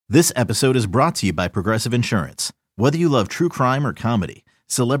This episode is brought to you by Progressive Insurance. Whether you love true crime or comedy,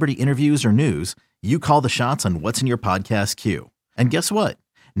 celebrity interviews or news, you call the shots on what's in your podcast queue. And guess what?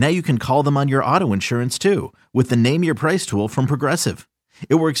 Now you can call them on your auto insurance too with the Name Your Price tool from Progressive.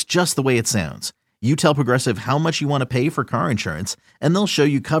 It works just the way it sounds. You tell Progressive how much you want to pay for car insurance, and they'll show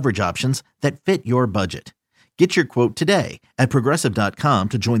you coverage options that fit your budget. Get your quote today at Progressive.com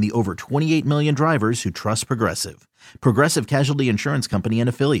to join the over 28 million drivers who trust Progressive. Progressive Casualty Insurance Company and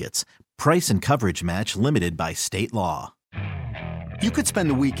Affiliates. Price and coverage match limited by state law. You could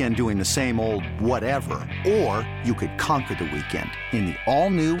spend the weekend doing the same old whatever, or you could conquer the weekend in the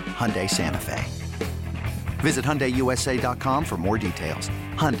all-new Hyundai Santa Fe. Visit HyundaiUSA.com for more details.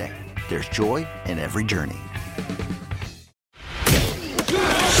 Hyundai, there's joy in every journey.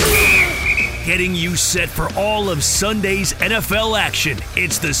 Getting you set for all of Sunday's NFL action.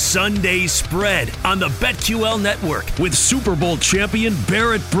 It's the Sunday Spread on the BetQL Network with Super Bowl champion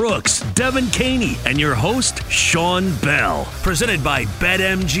Barrett Brooks, Devin Caney, and your host, Sean Bell. Presented by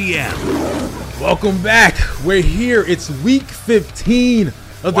BetMGM. Welcome back. We're here. It's week 15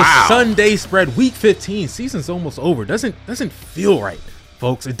 of the Sunday Spread. Week 15. Season's almost over. Doesn't feel right,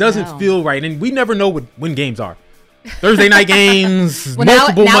 folks. It doesn't feel right. And we never know when games are. Thursday night games,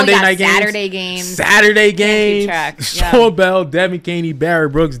 multiple Monday night games, Saturday games. Sean Bell, Devin Caney,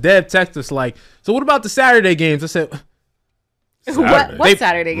 Barrett Brooks. Dev texted us like, so what about the Saturday games? I said, what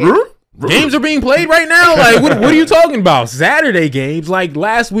Saturday games? Games are being played right now? Like, what are you talking about? Saturday games? Like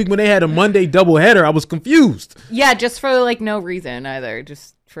last week when they had a Monday doubleheader, I was confused. Yeah, just for like no reason either.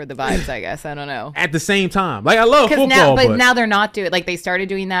 Just for the vibes, I guess. I don't know. At the same time. Like, I love football, but now they're not doing it. Like, they started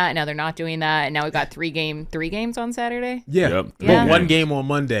doing that, and now they're not doing that, and now we've got three games on Saturday? Yeah. But one game on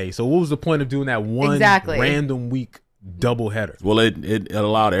Monday. So what was the point of doing that one random week doubleheader? Well, it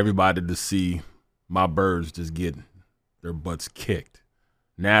allowed everybody to see my birds just get their butts kicked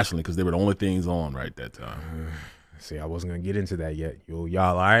nationally because they were the only things on right that time. See, I wasn't going to get into that yet. Y'all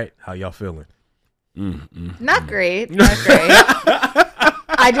all right? How y'all feeling? Not great. Not great.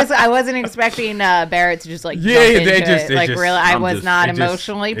 I wasn't expecting Barrett to just like jump into it. Like really, I was not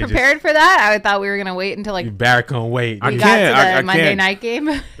emotionally prepared for that. I thought we were gonna wait until like Barrett can't wait. We got to the Monday night game.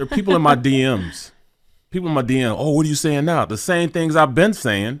 There are people in my DMs. Oh, what are you saying now? The same things I've been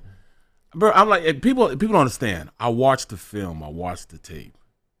saying. Bro, I'm like, people don't understand. I watched the film. I watched the tape.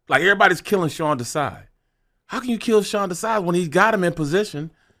 Like everybody's killing Sean Desai. How can you kill Sean Desai when he's got him in position?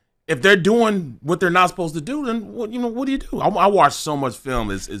 If they're doing what they're not supposed to do, then what do you do? I watch so much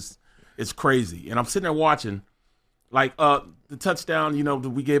film, it's crazy, and I'm sitting there watching, like the touchdown, that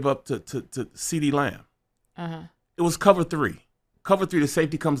we gave up to CeeDee Lamb. It was cover three. Cover three, the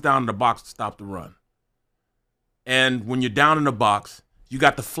safety comes down in the box to stop the run, and when you're down in the box, you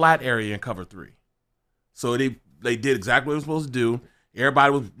got the flat area in cover three. So they did exactly what they were supposed to do.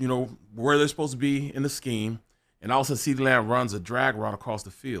 Everybody was where they're supposed to be in the scheme. And also CeeDee Lamb runs a drag route across the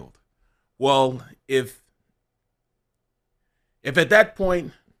field. Well, if at that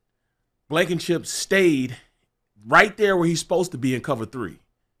point Blankenship stayed right there where he's supposed to be in cover three,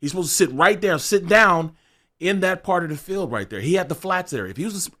 he's supposed to sit right there, sit down in that part of the field right there. He had the flats area.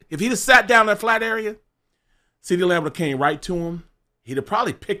 If he'd have sat down in that flat area, CeeDee Lamb would have came right to him. He'd have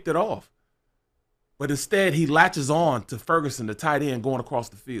probably picked it off. But instead, he latches on to Ferguson, the tight end, going across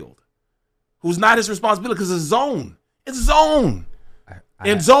the field. Who's not his responsibility because it's zone. It's zone.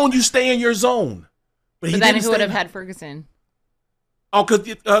 In zone, you stay in your zone. But then who would have had Ferguson? Oh, because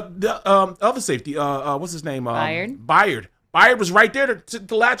the other safety, what's his name? Byard. Byard was right there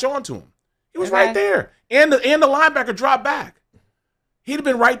to latch on to him. He was right there. And the linebacker dropped back. He'd have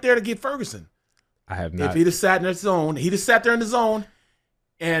been right there to get Ferguson. I have not. If he'd have sat in that zone, he'd have sat there in the zone.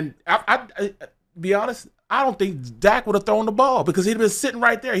 And I be honest, I don't think Dak would have thrown the ball because he'd been sitting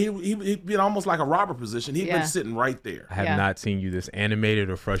right there. He'd been almost like a robber position. He'd been sitting right there. I have not seen you this animated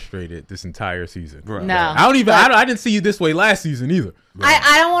or frustrated this entire season. Right. No, I didn't see you this way last season either. Right.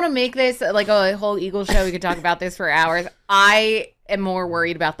 I don't want to make this like a whole Eagles show. We could talk about this for hours. I am more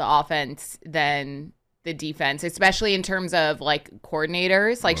worried about the offense than the defense, especially in terms of like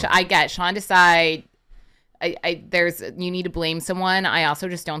coordinators. Like I get Sean Desai. You need to blame someone. I also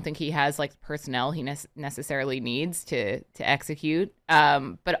just don't think he has like personnel he necessarily needs to execute.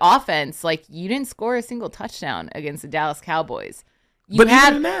 But offense, like you didn't score a single touchdown against the Dallas Cowboys. You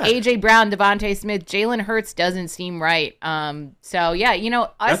have A.J. Brown, Devontae Smith, Jalen Hurts doesn't seem right. So yeah,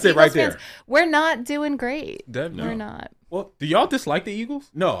 us that's Eagles it right fans, there. We're not doing great. Definitely. We're not. Well, do y'all dislike the Eagles?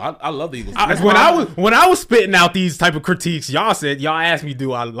 No, I love the Eagles. When I was spitting out these type of critiques, y'all asked me,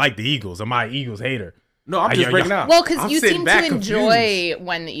 do I like the Eagles? Am I an Eagles hater? No, I'm just breaking out. Well, because you seem to enjoy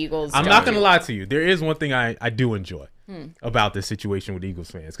when the Eagles. I'm not going to lie to you. There is one thing I do enjoy. about this situation with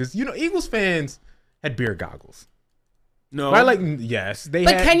Eagles fans. Because, Eagles fans had beer goggles. No. Right? Yes.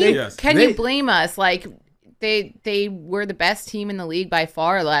 But can you blame us? Like, they were the best team in the league by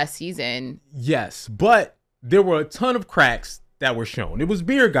far last season. Yes, but there were a ton of cracks that were shown. It was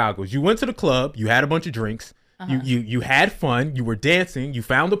beer goggles. You went to the club. You had a bunch of drinks. You had fun. You were dancing. You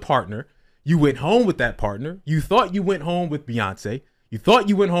found a partner. You went home with that partner. You thought you went home with Beyonce. You thought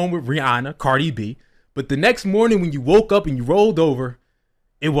you went home with Rihanna, Cardi B. But the next morning when you woke up and you rolled over,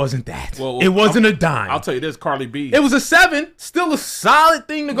 it wasn't that. It wasn't a dime. I'll tell you this, Cardi B. It was a 7. Still a solid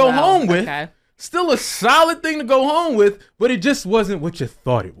thing to go home with. Okay. Still a solid thing to go home with, but it just wasn't what you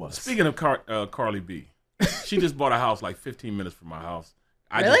thought it was. Speaking of Cardi B, she just bought a house like 15 minutes from my house.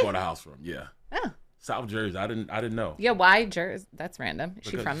 I Really? just bought a house from yeah. Oh. South Jersey. I didn't know. Yeah, why Jersey? That's random. Is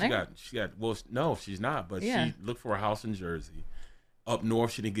she Because from there? Well, no, she's not. But she looked for a house in Jersey. Up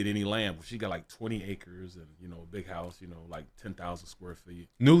north, she didn't get any land. But she got like 20 acres and a big house. Like 10,000 square feet.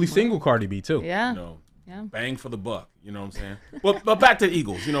 Newly single Cardi B too. Yeah. Bang for the buck. You know what I'm saying? But back to the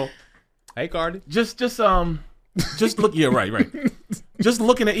Eagles. Hey, Cardi. Just look. Yeah, right. Just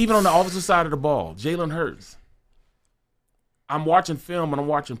looking at even on the offensive side of the ball, Jalen Hurts. I'm watching film and I'm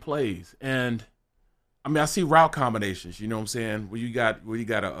watching plays, and I see route combinations. You know what I'm saying? Where you got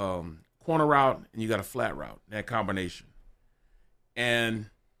a corner route and you got a flat route. That combination, and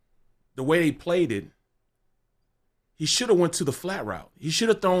the way they played it, he should have went to the flat route. He should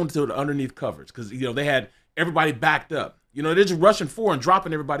have thrown to the underneath coverage because they had everybody backed up. They're just rushing forward and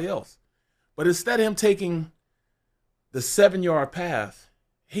dropping everybody else. But instead of him taking the 7-yard pass,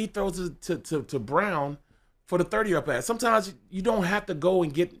 he throws it to Brown for the 30-yard pass. Sometimes you don't have to go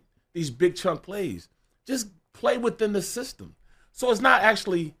and get these big chunk plays. Just play within the system. So it's not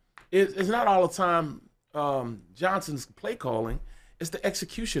all the time Johnson's play calling. It's the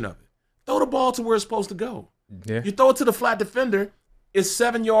execution of it. Throw the ball to where it's supposed to go. Yeah. You throw it to the flat defender, it's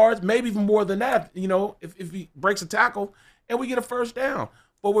 7 yards, maybe even more than that, if he breaks a tackle, and we get a first down.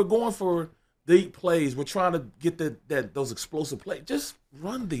 But we're going for deep plays. We're trying to get those explosive plays. Just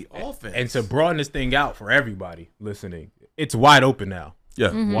run the offense. And to broaden this thing out for everybody listening, it's wide open now.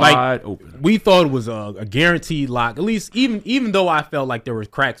 Yeah, wide open. We thought it was a guaranteed lock. At least, even though I felt like there were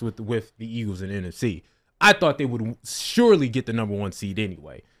cracks with the Eagles and NFC, I thought they would surely get the number 1 seed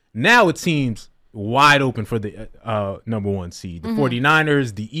anyway. Now it seems wide open for the number 1 seed. The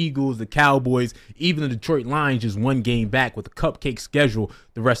 49ers, the Eagles, the Cowboys, even the Detroit Lions just 1 game back with a cupcake schedule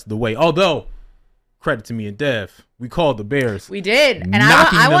the rest of the way. Although, credit to me and Dev, we called the Bears. We did. And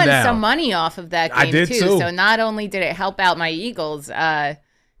I won some money off of that game I did too. So not only did it help out my Eagles,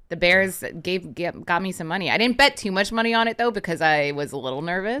 the Bears got me some money. I didn't bet too much money on it, though, because I was a little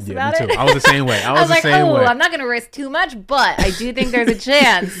nervous about it. I was the same way. I was like, I'm not going to risk too much, but I do think there's a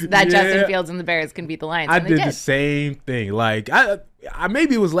chance that Justin Fields and the Bears can beat the Lions. I did the same thing. Like, I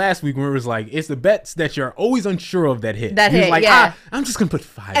maybe it was last week when it was like, it's the bets that you're always unsure of that hit. I'm just going to put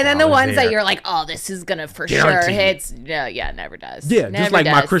 $5. And then the ones that you're like, oh, this is going to for sure hit. Yeah, it never does. Yeah, just like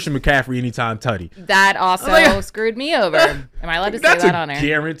my Christian McCaffrey anytime tutty. That also screwed me over. Am I allowed to say that on air? That's a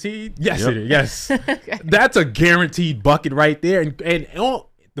guaranteed. Yes, it is. Yes. Okay. That's a guaranteed bucket right there. And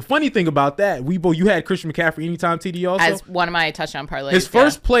the funny thing about that, you had Christian McCaffrey anytime TD also? As one of my touchdown parlays. His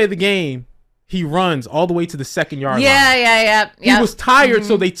first play of the game, he runs all the way to the 2nd-yard line. Yeah. He was tired,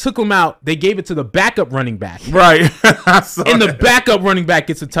 so they took him out. They gave it to the backup running back. Right. And the backup running back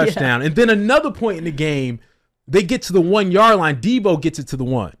gets a touchdown. Yeah. And then another point in the game, they get to the 1-yard line. Debo gets it to the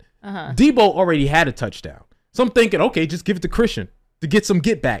 1. Debo already had a touchdown. So I'm thinking, okay, just give it to Christian to get some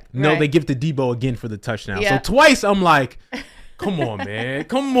get back. No, they give it to Debo again for the touchdown. Yeah. So twice I'm like, come on,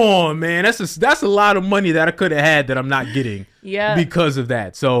 man. That's a lot of money that I could have had that I'm not getting because of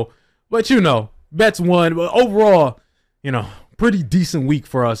that. So, but bets won. But overall, pretty decent week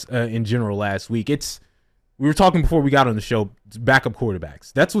for us in general last week. We were talking before we got on the show, backup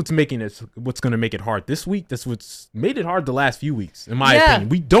quarterbacks. That's what's going to make it hard this week. That's what's made it hard the last few weeks, in my opinion.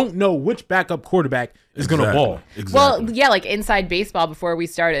 We don't know which backup quarterback is going to ball. Exactly. Well, yeah, like Inside Baseball before we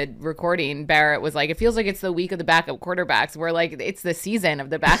started recording, Barrett was like, it feels like it's the week of the backup quarterbacks. We're like, it's the season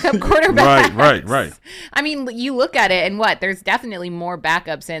of the backup quarterbacks. Right. I mean, you look at it and there's definitely more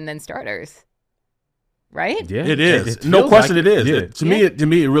backups in than starters. Right? Yeah, it is. No question, it is. Yeah. To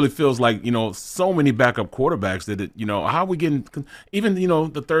me, it really feels like so many backup quarterbacks that how are we getting even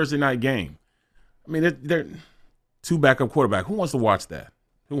the Thursday night game. I mean, they're 2 backup quarterbacks. Who wants to watch that?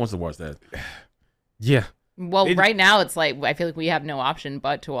 Yeah. Well, right now it's like I feel like we have no option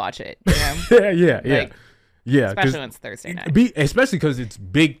but to watch it. Yeah. Especially when it's Thursday night. Especially because it's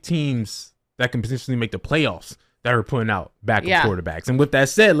big teams that can potentially make the playoffs that are putting out backup quarterbacks. And with that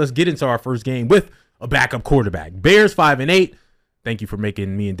said, let's get into our first game with a backup quarterback. Bears 5-8. Thank you for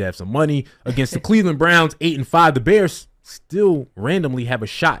making me and Dev some money. Against the Cleveland Browns 8-5. The Bears still randomly have a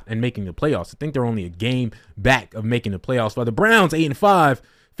shot at making the playoffs. I think they're only a game back of making the playoffs. While the Browns 8-5,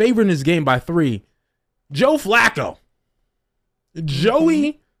 favoring this game by 3. Joe Flacco.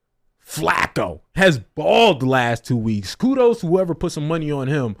 Joey Flacco has balled the last 2 weeks. Kudos to whoever put some money on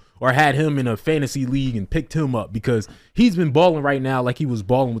him or had him in a fantasy league and picked him up, because he's been balling right now like he was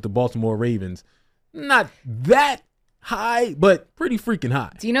balling with the Baltimore Ravens. Not that high, but pretty freaking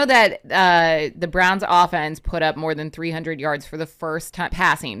high. Do you know that the Browns offense put up more than 300 yards for the first time,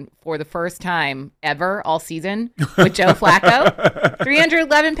 passing for the first time ever all season with Joe Flacco?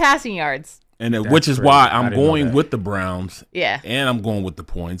 311 passing yards. And which is crazy. why I'm going with the Browns. Yeah. And I'm going with the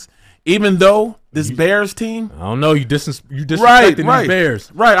points. Even though this Bears team, I don't know, you disrespecting these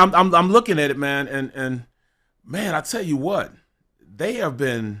Bears. Right. I'm looking at it, man, and man, I tell you what, they have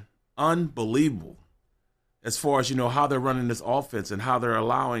been unbelievable as far as, how they're running this offense and how they're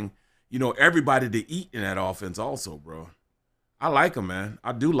allowing, everybody to eat in that offense also, bro. I like them, man.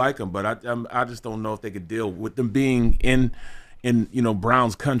 I do like them, but I just don't know if they could deal with them being in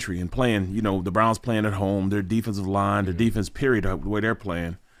Browns country and playing, the Browns playing at home, their defensive line, their defense period, the way they're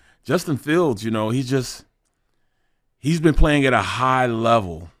playing. Justin Fields, he's been playing at a high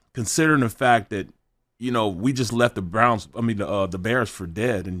level, considering the fact that, we just left the Bears for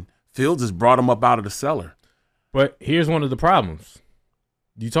dead, and Fields has brought them up out of the cellar. But here's one of the problems.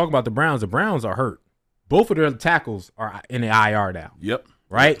 You talk about the Browns are hurt. Both of their tackles are in the IR now. Yep.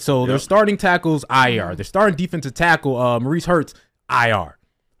 Right? So their starting tackles, IR. Their starting defensive tackle, Maurice Hurts, IR.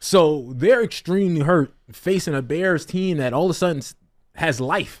 So they're extremely hurt facing a Bears team that all of a sudden has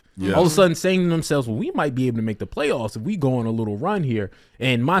life. Yeah. All of a sudden saying to themselves, well, we might be able to make the playoffs if we go on a little run here.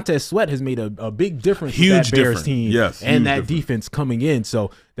 And Montez Sweat has made a big difference with that Bears team and that defense coming in.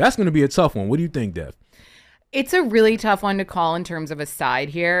 So that's going to be a tough one. What do you think, Dev? It's a really tough one to call in terms of a side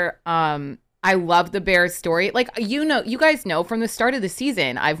here. I love the Bears story. Like, you guys know from the start of the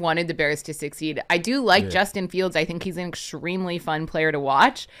season, I've wanted the Bears to succeed. I do like Justin Fields. I think he's an extremely fun player to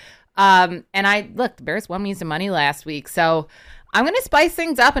watch. And the Bears won me some money last week. So I'm going to spice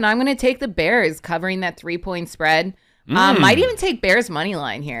things up, and I'm going to take the Bears covering that 3-point spread. Might even take Bears money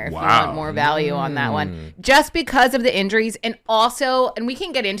line here if you want more value on that one, just because of the injuries. And also, and we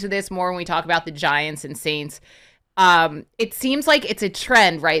can get into this more when we talk about the Giants and Saints. It seems like it's a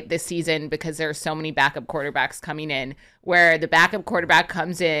trend, right, this season, because there are so many backup quarterbacks coming in, where the backup quarterback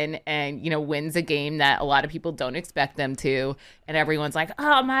comes in and, wins a game that a lot of people don't expect them to. And everyone's like,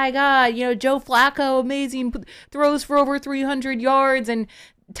 oh my God, Joe Flacco, amazing, throws for over 300 yards. And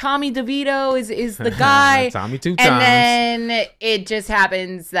Tommy DeVito is the guy. Tommy two times. And then it just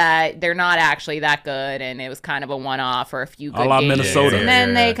happens that they're not actually that good, and it was kind of a one-off or a few good games. Minnesota. And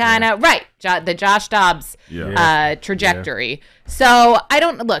then they kind of, the Josh Dobbs trajectory. Yeah. So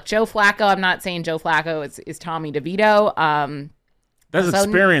Joe Flacco, I'm not saying Joe Flacco is Tommy DeVito. That's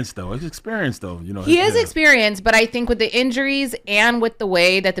experience, though. It's experience, though. He is experienced, but I think with the injuries and with the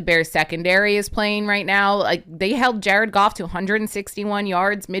way that the Bears secondary is playing right now, like, they held Jared Goff to 161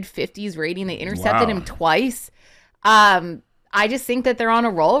 yards, mid-50s rating. They intercepted him twice. I just think that they're on a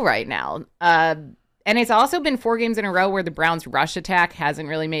roll right now. And it's also been 4 games in a row where the Browns' rush attack hasn't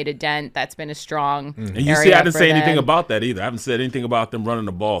really made a dent. That's been a strong And you see, I didn't say anything about that either. I haven't said anything about them running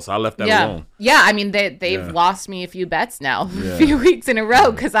the ball, so I left that alone. Yeah, I mean, they've lost me a few bets now, a few weeks in a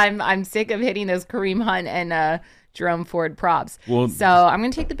row, because I'm sick of hitting those Kareem Hunt and Jerome Ford props. So I'm going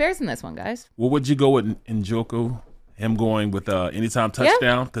to take the Bears in this one, guys. Well, would you go with Njoku? Him going with anytime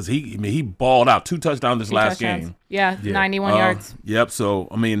touchdown, because he balled out 2 touchdowns this last game. Yeah, 91 yards. Yep. So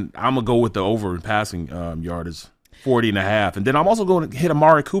I'm gonna go with the over in passing yardage, 40.5, and then I'm also going to hit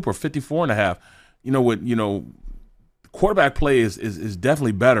Amari Cooper 54.5. Quarterback play is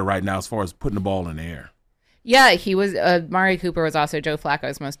definitely better right now as far as putting the ball in the air. Yeah, he was. Amari Cooper was also Joe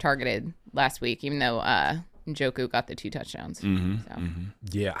Flacco's most targeted last week, even though Njoku got the 2 touchdowns.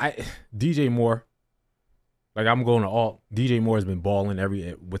 Yeah, DJ Moore. Like, I'm going to all. DJ Moore has been balling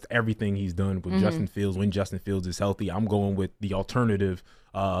with everything he's done with Justin Fields. When Justin Fields is healthy, I'm going with the alternative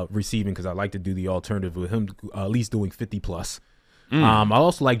receiving, because I like to do the alternative with him at least doing 50+. I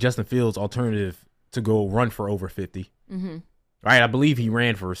also like Justin Fields' alternative to go run for over 50. Right, I believe he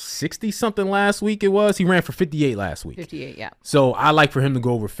ran for 60-something last week. He ran for 58 last week. 58, yeah. So I like for him to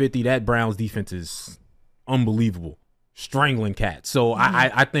go over 50. That Browns defense is unbelievable, strangling cats. So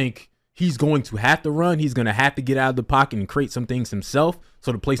I think he's going to have to run. He's going to have to get out of the pocket and create some things himself,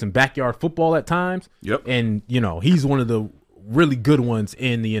 so to play some backyard football at times. Yep. And, he's one of the really good ones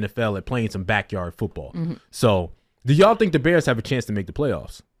in the NFL at playing some backyard football. So do y'all think the Bears have a chance to make the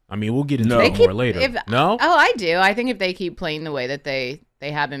playoffs? I mean, we'll get into it more later. No? Oh, I do. I think if they keep playing the way that they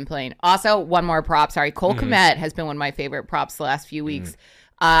have been playing. Also, one more prop. Sorry, Cole Kmet has been one of my favorite props the last few weeks.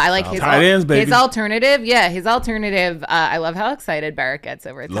 I like his alternative. Yeah, his alternative. I love how excited Barrett gets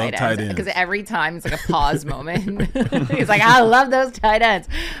over tight ends because every time it's like a pause moment. He's like, I love those tight ends.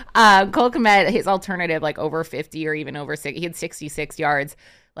 Cole Kmet, his alternative, like over 50 or even over 60. He had 66 yards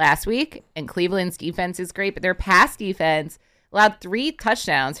last week, and Cleveland's defense is great, but their pass defense allowed 3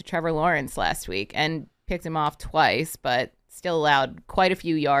 touchdowns to Trevor Lawrence last week and picked him off twice, but still allowed quite a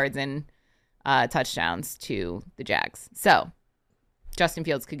few yards and touchdowns to the Jags. So Justin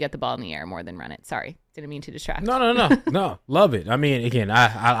Fields could get the ball in the air more than run it. Sorry, didn't mean to distract. No, love it. I mean, again,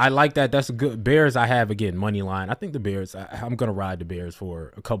 I like that. That's a good Bears. I have again money line. I think the Bears. I'm gonna ride the Bears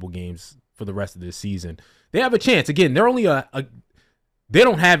for a couple games for the rest of this season. They have a chance. Again, they're only they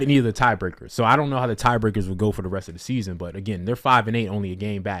don't have any of the tiebreakers, so I don't know how the tiebreakers will go for the rest of the season. But again, they're 5-8, only a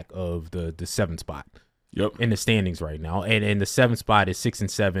game back of the 7th spot. Yep. In the standings right now, and the 7th spot is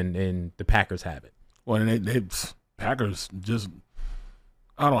 6-7, and the Packers have it. Well, and they Packers just.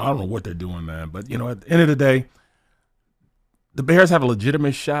 I don't know what they're doing, man. But, you know, at the end of the day, the Bears have a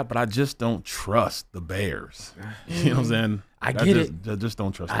legitimate shot, but I just don't trust the Bears. You know what I'm saying? I get I just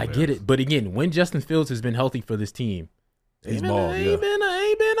don't trust the Bears. I get it. But, again, when Justin Fields has been healthy for this team, they've been all right.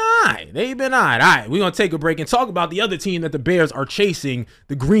 They've been all right. All right, we're going to take a break and talk about the other team that the Bears are chasing,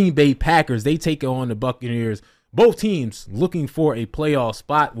 the Green Bay Packers. They take on the Buccaneers. Both teams looking for a playoff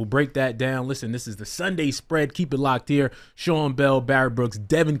spot. We'll break that down. Listen, this is the Sunday Spread. Keep it locked here. Sean Bell, Barrett Brooks,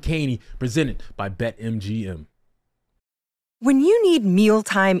 Devin Caney, presented by BetMGM. When you need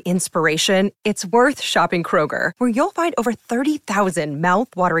mealtime inspiration, it's worth shopping Kroger, where you'll find over 30,000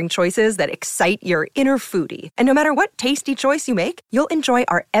 mouth-watering choices that excite your inner foodie. And no matter what tasty choice you make, you'll enjoy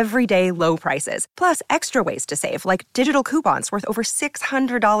our everyday low prices, plus extra ways to save, like digital coupons worth over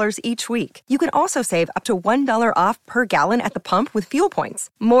 $600 each week. You can also save up to $1 off per gallon at the pump with fuel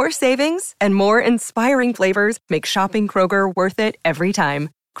points. More savings and more inspiring flavors make shopping Kroger worth it every time.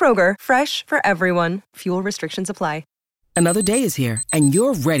 Kroger, fresh for everyone. Fuel restrictions apply. Another day is here, and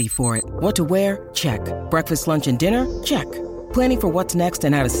you're ready for it. What to wear? Check. Breakfast, lunch, and dinner? Check. Planning for what's next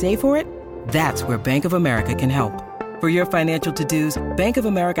and how to save for it? That's where Bank of America can help. For your financial to-dos, Bank of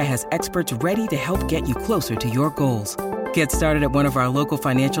America has experts ready to help get you closer to your goals. Get started at one of our local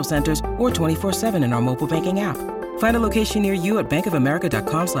financial centers or 24/7 in our mobile banking app. Find a location near you at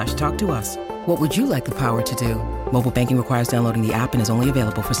bankofamerica.com/talktous. What would you like the power to do? Mobile banking requires downloading the app and is only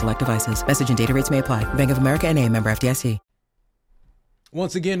available for select devices. Message and data rates may apply. Bank of America N.A., member FDIC.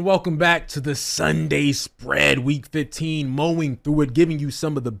 Once again, welcome back to the Sunday Spread, Week 15, mowing through it, giving you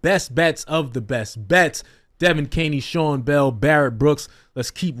some of the best bets of the best bets. Devin Caney, Sean Bell, Barrett Brooks.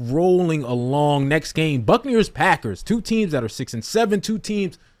 Let's keep rolling along. Next game, Buccaneers-Packers, 2 teams that are 6-7, 2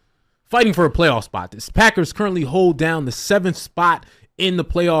 teams fighting for a playoff spot. The Packers currently hold down the 7th spot in the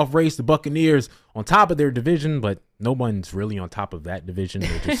playoff race. The Buccaneers on top of their division, but no one's really on top of that division.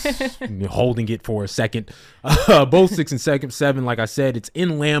 They're just holding it for a second. Both 6-7. Like I said, it's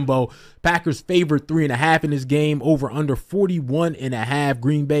in Lambeau. Packers favored 3.5 in this game. Over under 41.5.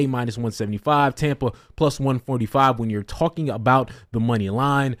 Green Bay minus 175. Tampa plus 145. When you're talking about the money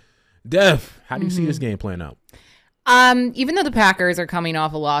line, Dev, how do you see this game playing out? Even though the Packers are coming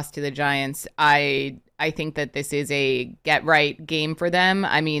off a loss to the Giants, I think that this is a get-right game for them.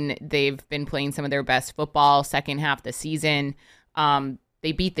 I mean, they've been playing some of their best football second half of the season.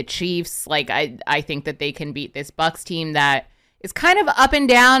 They beat the Chiefs. Like, I think that they can beat this Bucs team that is kind of up and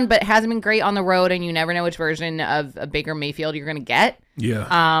down, but hasn't been great on the road, and you never know which version of a Baker Mayfield you're going to get.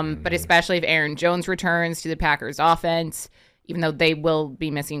 Yeah. But especially if Aaron Jones returns to the Packers offense, even though they will be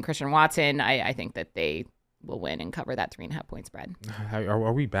missing Christian Watson, I think that they will win and cover that 3.5 point spread.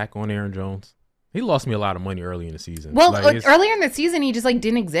 Are we back on Aaron Jones? He lost me a lot of money early in the season. Well, earlier in the season, he just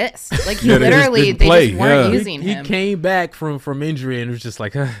didn't exist. Like he literally, they just weren't using him. He came back from injury and was just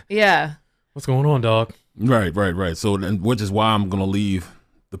like, yeah, what's going on, dog? Right. So, which is why I'm going to leave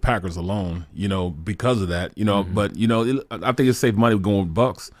the Packers alone, because of that, But, I think it's safe money going with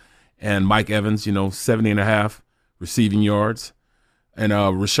Bucks. And Mike Evans, 70.5 receiving yards. And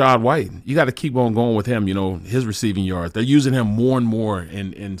Rashad White, you got to keep on going with him, his receiving yards. They're using him more and more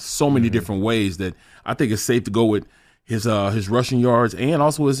in so many different ways that I think it's safe to go with his rushing yards and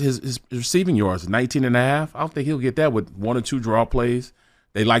also his receiving yards, 19.5. I don't think he'll get that with 1 or 2 draw plays.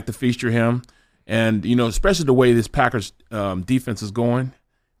 They like to feature him. And, especially the way this Packers defense is going,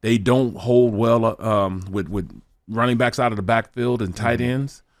 they don't hold well with running backs out of the backfield and tight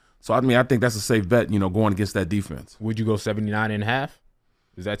ends. So, I think that's a safe bet, going against that defense. Would you go 79.5?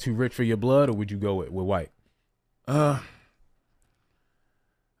 Is that too rich for your blood, or would you go with White? I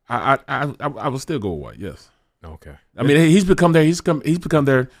I would still go with White. Yes. Okay. I mean, he's become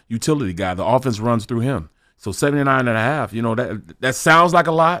their utility guy. The offense runs through him. So 79.5. That sounds like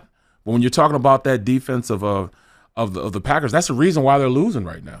a lot, but when you're talking about that defense of the Packers, that's the reason why they're losing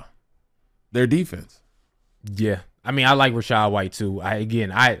right now. Their defense. Yeah. I mean, I like Rachaad White too. I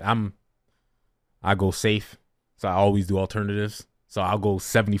go safe, so I always do alternatives. So I'll go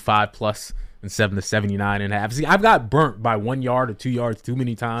 75 plus instead of 79.5. See, I've got burnt by 1 yard or 2 yards too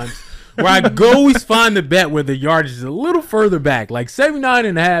many times where I always find the bet where the yardage is a little further back. Like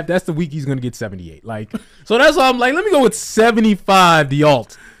 79.5, that's the week he's going to get 78. So that's why I'm like, let me go with 75, the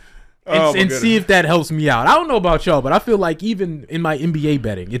alt, and see if that helps me out. I don't know about y'all, but I feel like even in my NBA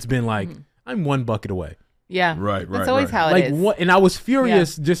betting, it's been like, I'm one bucket away. Yeah. Right. That's always how it is. And I was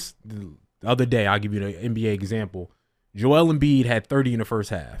furious just the other day. I'll give you an NBA example. Joel Embiid had 30 in the first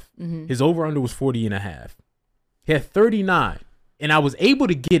half. Mm-hmm. His over-under was 40.5. He had 39, and I was able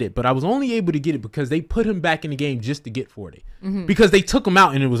to get it, but I was only able to get it because they put him back in the game just to get 40. Mm-hmm. Because they took him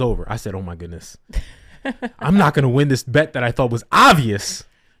out and it was over. I said, oh, my goodness. I'm not going to win this bet that I thought was obvious.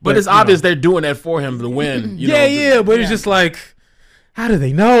 But it's obvious they're doing that for him to win. But it's just like, how do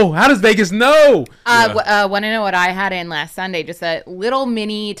they know? How does Vegas know? Want to know what I had in last Sunday? Just a little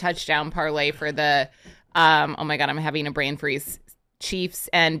mini touchdown parlay for the oh my God, I'm having a brain freeze. Chiefs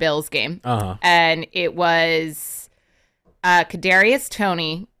and Bills game. And it was Kadarius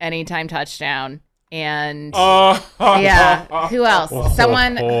Toney, anytime touchdown. And who else?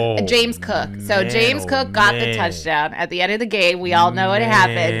 Someone, James Cook. So James Cook got the touchdown at the end of the game. We all know what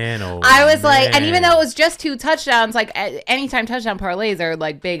happened. I was like, and even though it was just 2 touchdowns, like anytime touchdown parlays are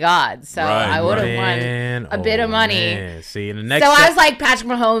like big odds. So I would have won a bit of money. See, in the next I was like Patrick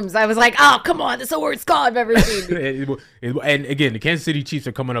Mahomes. I was like, oh, come on, this is the worst call I've ever seen. And again, the Kansas City Chiefs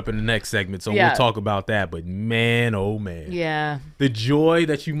are coming up in the next segment, so we'll talk about that. But man, oh man. Yeah. The joy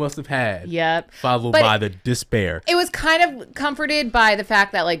that you must have had. Yep. Followed by the despair. It was kind of comforted by the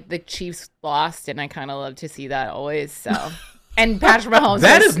fact that like the Chiefs lost, and I kind of love to see that always. So, and Patrick Mahomes.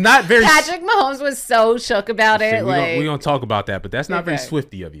 Patrick Mahomes was so shook about it. We're gonna talk about that, but that's not very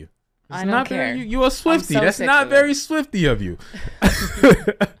Swifty of you. I don't care. You're a Swifty. That's not very Swifty of you.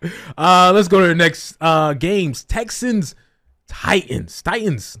 Let's go to the next games. Texans,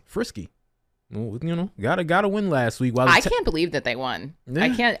 Titans, frisky. Gotta win last week. I can't believe that they won.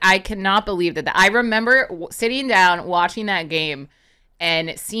 Yeah. I cannot believe that. I remember sitting down watching that game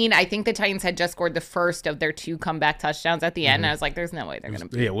and seeing. I think the Titans had just scored the first of their 2 comeback touchdowns at the end. And I was like, "There's no way they're gonna."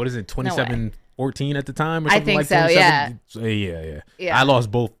 Yeah, what is it? 27-14 at the time, or something I think like so. Yeah. I lost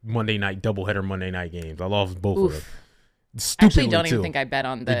both Monday night games. I lost both of them. Stupidly, actually, don't even think I bet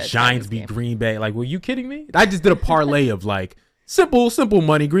on the Giants beat Green Bay. Like, were you kidding me? I just did a parlay of like. Simple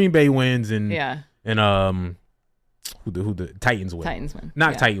money. Green Bay wins and who the Titans win. Titans win.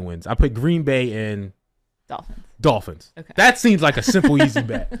 Not Titan wins. I put Green Bay and Dolphins. Okay. That seems like a simple, easy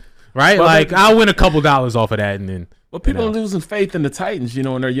bet, right? Well, I'll win a couple dollars off of that, and then. Well, people are losing faith in the Titans,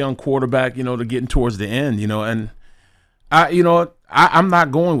 and their young quarterback, they're getting towards the end, and I'm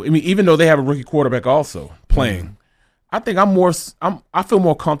not going. I mean, even though they have a rookie quarterback also playing. I think I feel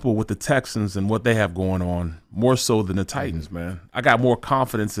more comfortable with the Texans and what they have going on more so than the Titans, man. I got more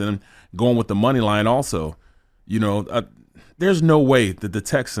confidence in them going with the money line also. There's no way that the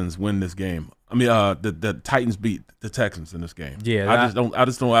Texans win this game. I mean, the Titans beat the Texans in this game. Yeah, I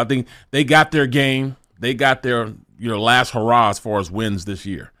just don't. I think they got their game. They got their last hurrah as far as wins this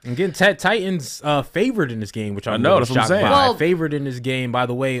year. And again, Titans favored in this game, which I know. That's what I'm saying. Well, favored in this game, by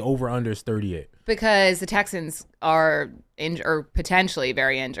the way, over under is 38. Because the Texans are injured, or potentially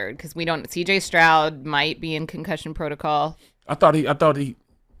very injured, because we don't. CJ Stroud might be in concussion protocol. I thought he.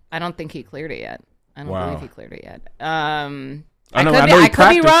 I don't think he cleared it yet. I don't believe he cleared it yet. I could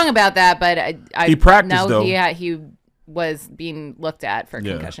be wrong about that, but he practiced though. He was being looked at for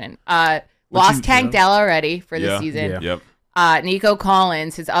concussion. Lost Tank Dell already for the season. Yeah. Yep. Nico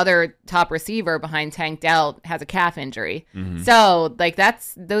Collins, his other top receiver behind Tank Dell, has a calf injury. Mm-hmm. So,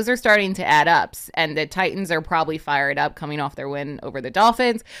 those are starting to add up. And the Titans are probably fired up coming off their win over the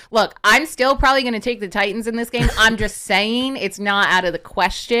Dolphins. Look, I'm still probably going to take the Titans in this game. I'm just saying it's not out of the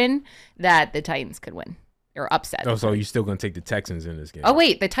question that the Titans could win or upset. Oh, so you're still going to take the Texans in this game? Oh,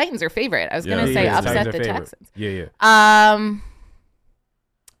 wait, the Titans are favorite. I was going to say upset the Texans. Yeah. I'm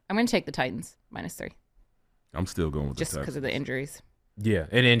going to take the Titans -3. I'm still going with just because of the injuries. Yeah,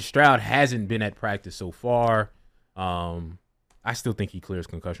 and then Stroud hasn't been at practice so far. I still think he clears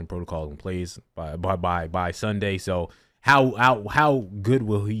concussion protocol and plays by Sunday. So how good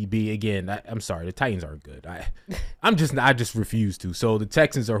will he be? Again, I'm sorry, the Titans aren't good. I just refuse to. So the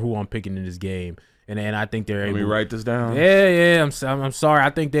Texans are who I'm picking in this game. And I think they're able. Let me write this down. Yeah. I'm sorry. I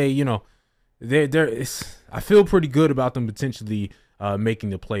think they, I feel pretty good about them potentially making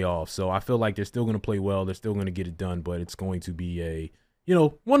the playoffs. So I feel like they're still going to play well. They're still going to get it done, but it's going to be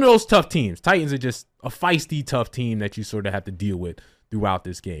one of those tough teams. Titans are just a feisty, tough team that you sort of have to deal with throughout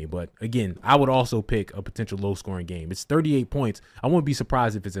this game. But again, I would also pick a potential low-scoring game. It's 38 points. I wouldn't be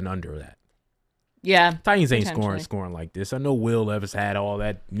surprised if it's an under that. Yeah. Titans ain't scoring like this. I know Will Levis had all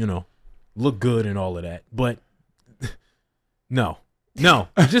that, look good and all of that. But no,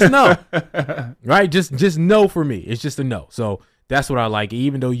 just no. Right? Just no for me. It's just a no. So that's what I like,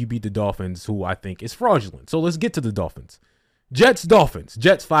 even though you beat the Dolphins, who I think is fraudulent. So let's get to the Dolphins. Dolphins.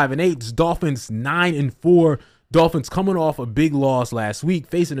 Jets 5-8. Dolphins 9-4. Dolphins coming off a big loss last week,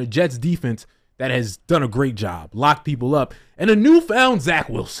 facing a Jets defense that has done a great job, locked people up, and a newfound Zach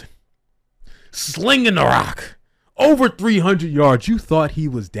Wilson slinging the rock over 300 yards. You thought he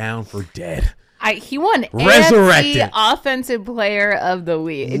was down for dead. He won Resurrected. AFC Offensive Player of the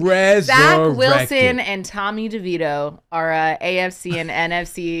Week. Resurrected. Zach Wilson and Tommy DeVito are AFC and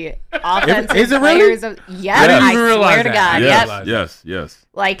NFC Offensive Is it Players really? of. Yes, I swear to God. Yes.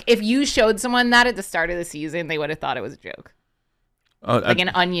 Like, if you showed someone that at the start of the season, they would have thought it was a joke. Like an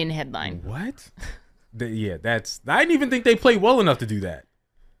Onion headline. What? I didn't even think they played well enough to do that.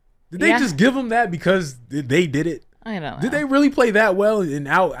 Did they just give them that because they did it? I don't know. Did they really play that well and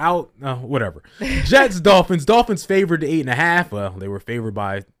whatever. Jets, Dolphins. Dolphins favored to 8.5. Well, they were favored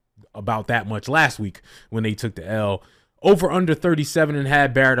by about that much last week when they took the L. Over under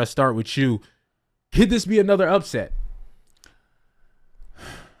 37.5. Barrett, I'll start with you. Could this be another upset?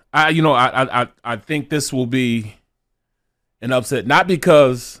 I think this will be an upset, not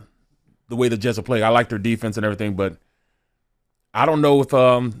because the way the Jets are playing. I like their defense and everything, but I don't know if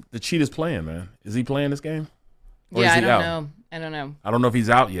the Cheetah's playing, man. Is he playing this game? Or is he out? I don't know. I don't know if he's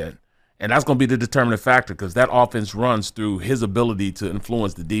out yet. And that's going to be the determining factor because that offense runs through his ability to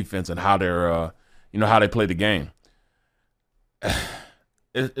influence the defense and how they're, how they play the game.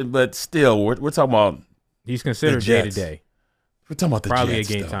 But still, we're talking about he's considered day to day. We're talking about the probably Jets,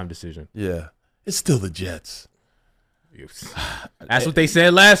 a game time decision. Yeah, it's still the Jets. That's what they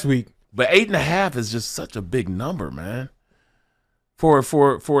said last week. But 8.5 is just such a big number, man. For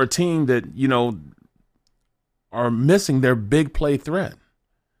a team that are missing their big play threat.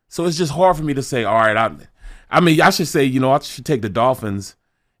 So it's just hard for me to say, all right, I should say, I should take the Dolphins.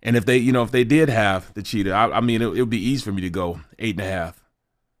 And if they did have the Cheetah, it would be easy for me to go 8.5.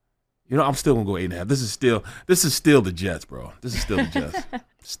 I'm still going to go 8.5. This is still the Jets, bro. This is still the Jets.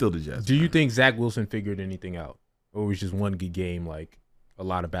 Still the Jets. Do you think Zach Wilson figured anything out? Or was just one good game like a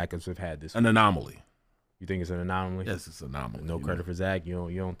lot of backups have had this week? An anomaly. You think it's an anomaly? Yes, it's an anomaly. No credit for Zach? You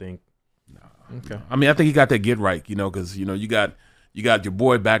don't think? No. Okay. I think he got that get right, because you got your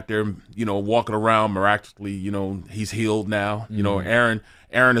boy back there, walking around miraculously. He's healed now.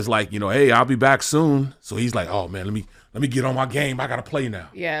 Aaron is like, hey, I'll be back soon. So he's like, oh man, let me get on my game. I gotta play now.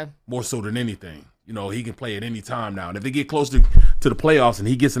 Yeah. More so than anything, he can play at any time now. And if they get close to the playoffs and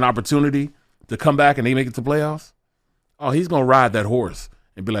he gets an opportunity to come back and they make it to playoffs, oh, he's gonna ride that horse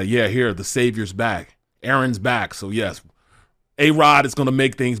and be like, yeah, here the Savior's back, Aaron's back. So yes. A-Rod is going to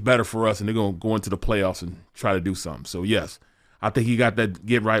make things better for us, and they're going to go into the playoffs and try to do something. So, yes, I think he got that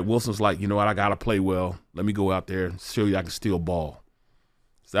get right. Wilson's like, you know what, I got to play well. Let me go out there and show you I can steal ball.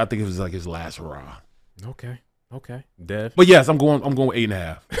 So I think it was like his last hurrah. Okay. Dev? But, yes, I'm going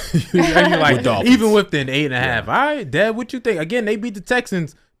 8.5. You're like, with even within 8.5. Yeah. All right, Dev, what you think? Again, they beat the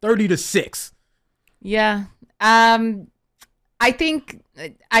Texans 30-6. Yeah.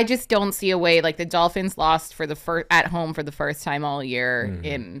 I just don't see a way. Like, the Dolphins lost at home for the first time all year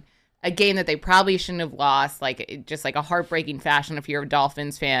in a game that they probably shouldn't have lost, just like a heartbreaking fashion. If you're a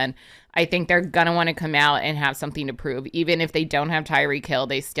Dolphins fan, I think they're gonna want to come out and have something to prove. Even if they don't have Tyreek Hill,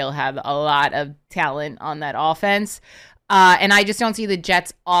 they still have a lot of talent on that offense, and I just don't see the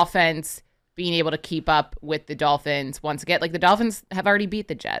Jets' offense being able to keep up with the Dolphins once again. Like, the Dolphins have already beat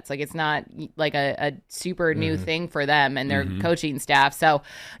the Jets. Like, it's not like a super new thing for them and their coaching staff. So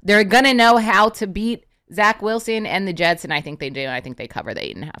they're going to know how to beat Zach Wilson and the Jets, and I think they do. I think they cover the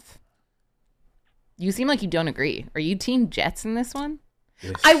 8.5. You seem like you don't agree. Are you team Jets in this one?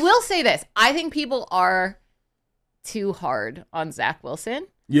 Yes. I will say this. I think people are too hard on Zach Wilson.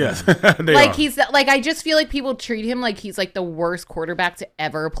 Yes, they are. He's like, I just feel like people treat him like he's like the worst quarterback to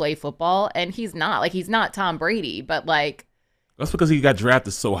ever play football, and he's not. Like, he's not Tom Brady, but like, that's because he got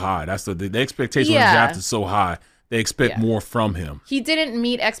drafted so high. That's the expectation was drafted so high. They expect more from him. He didn't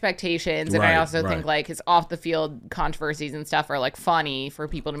meet expectations, and I also think like his off the field controversies and stuff are like funny for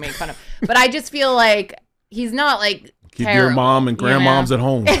people to make fun of. But I just feel like he's not like keep terrible, your mom and grandmoms at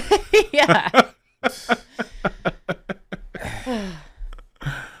home. Yeah.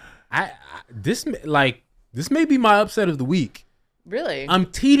 This may be my upset of the week. Really? I'm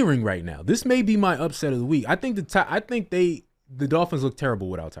teetering right now. This may be my upset of the week. I think the Dolphins look terrible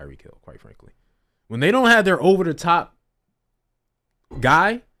without Tyreek Hill, quite frankly. When they don't have their over the top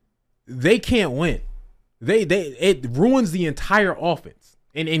guy, they can't win. It ruins the entire offense.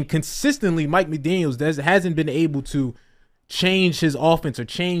 And consistently, Mike McDaniels hasn't been able to change his offense or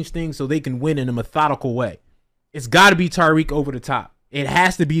change things so they can win in a methodical way. It's got to be Tyreek over the top. It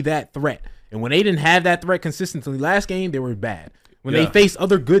has to be that threat. And when they didn't have that threat consistently last game, they were bad. When they faced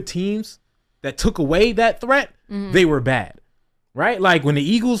other good teams that took away that threat, they were bad. Right? Like when the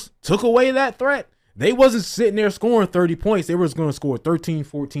Eagles took away that threat, they wasn't sitting there scoring 30 points. They were going to score 13,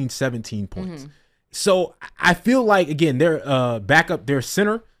 14, 17 points. So I feel like, again, their backup, their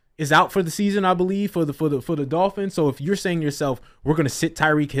center is out for the season, I believe, for the Dolphins. So if you're saying to yourself, we're going to sit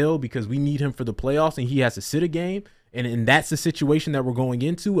Tyreek Hill because we need him for the playoffs and he has to sit a game, and that's the situation that we're going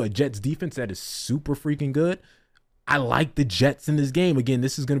into, a Jets defense that is super freaking good. I like the Jets in this game. Again,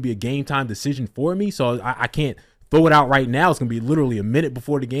 this is going to be a game time decision for me, so I can't throw it out right now. It's going to be literally a minute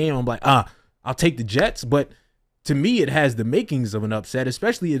before the game. I'm like, I'll take the Jets. But to me, it has the makings of an upset,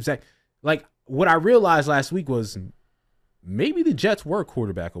 especially if Zach, like what I realized last week was maybe the Jets were a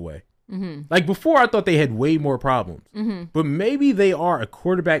quarterback away. Like before, I thought they had way more problems, but maybe they are a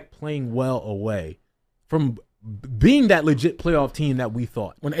quarterback playing well away from being that legit playoff team that we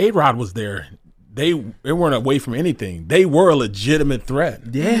thought. When A-Rod was there, they weren't away from anything. They were a legitimate threat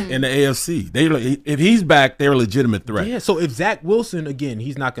in the AFC. If he's back, they're a legitimate threat. Yeah, so if Zach Wilson, again,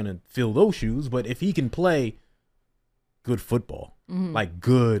 he's not going to fill those shoes, but if he can play good football, like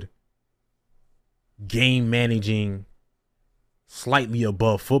good game managing, slightly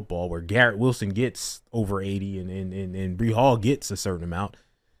above football where Garrett Wilson gets over 80 and Bree Hall gets a certain amount,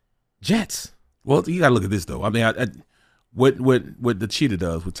 Jets. Well, you got to look at this, though. I mean, what the cheetah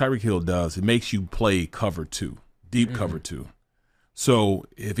does, what Tyreek Hill does, it makes you play cover two, deep cover two. So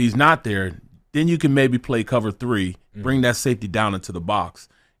if he's not there, then you can maybe play cover three, bring that safety down into the box,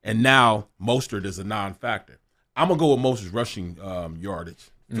 and now Mostert is a non-factor. I'm going to go with Mostert's rushing yardage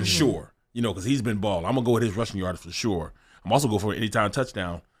for sure, because he's been balling. I'm going to go with his rushing yardage for sure. I'm also going for an anytime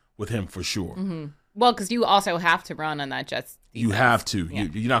touchdown with him for sure. Well, because you also have to run on that Jets defense. You have to. Yeah.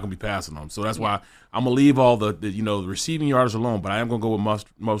 You're not going to be passing on. So that's why I'm going to leave all the receiving yardage alone, but I am going to go with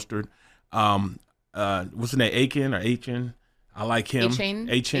Mostert. What's his name? Achan? I like him.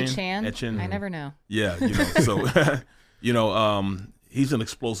 Achan. I never know. Yeah, so he's an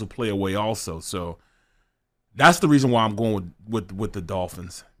explosive play away also. So that's the reason why I'm going with the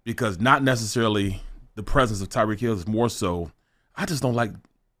Dolphins, because not necessarily the presence of Tyreek Hill is more so I just don't like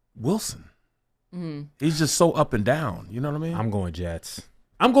Wilson. He's just so up and down. You know what I mean? I'm going Jets.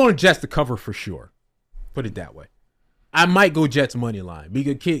 I'm going Jets to cover for sure. Put it that way. I might go Jets money line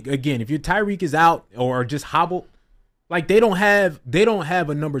because, again, if your Tyreek is out or just hobbled, like they don't have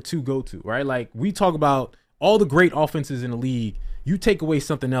a number two go to, right? Like we talk about all the great offenses in the league. You take away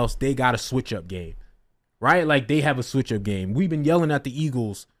something else, they got a switch up game, right? Like they have a switch up game. We've been yelling at the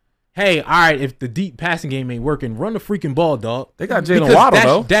Eagles, hey, all right, if the deep passing game ain't working, run the freaking ball, dog. They got Jalen Waddle,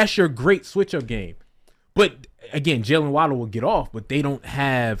 though. That's your great switch-up game. But, again, Jalen Waddle will get off, but they don't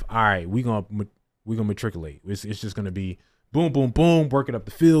have, all right, we're gonna matriculate. It's just going to be boom, boom, boom, work it up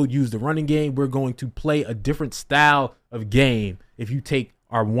the field, use the running game. We're going to play a different style of game if you take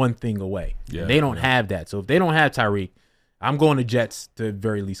our one thing away. Yeah, they don't have that. So if they don't have Tyreek, I'm going to Jets to at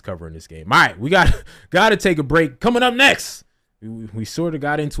very least cover in this game. All right, we got to take a break. Coming up next. We sort of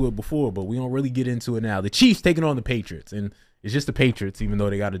got into it before, but we don't really get into it now. The Chiefs taking on the Patriots, and it's just the Patriots, even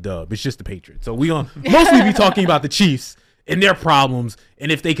though they got a dub. It's just the Patriots. So we're going to mostly be talking about the Chiefs and their problems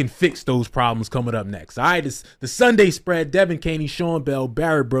and if they can fix those problems coming up next. All right, it's the Sunday Spread. Devin Caney, Sean Bell,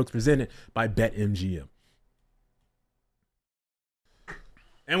 Barrett Brooks, presented by BetMGM.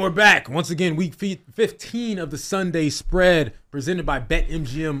 And we're back. Once again, week 15 of the Sunday Spread, presented by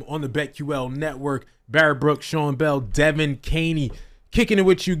BetMGM on the BetQL Network. Barrett Brooks, Sean Bell, Devin Caney, kicking it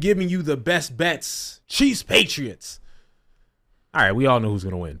with you, giving you the best bets. Chiefs, Patriots. All right, we all know who's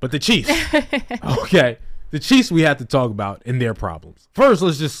going to win, but the Chiefs. Okay, the Chiefs we have to talk about and their problems. First,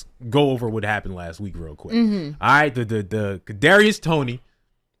 let's just go over what happened last week real quick. All right, the Kadarius Toney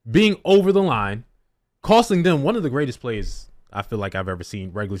being over the line, costing them one of the greatest plays I feel like I've ever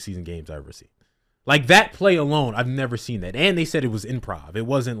seen, regular season games I've ever seen. Like that play alone, I've never seen that. And they said it was improv. It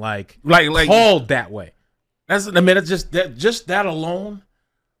wasn't like called that way. It's just that alone,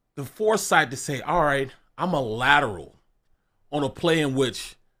 the foresight to say, all right, I'm a lateral on a play in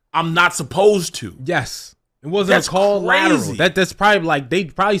which I'm not supposed to. Yes. It wasn't a call lateral. That's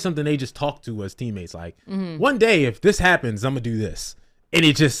probably something they just talked to as teammates. Like, one day if this happens, I'm gonna do this, and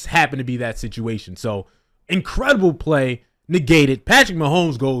it just happened to be that situation. So incredible play, negated. Patrick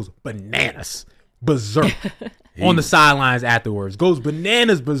Mahomes goes bananas, berserk on the sidelines afterwards. Goes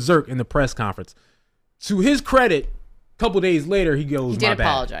bananas, berserk in the press conference. To his credit, a couple days later, he goes, "My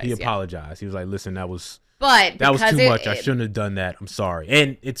bad." He apologized. He was like, "Listen, that was too much. I shouldn't have done that. I'm sorry."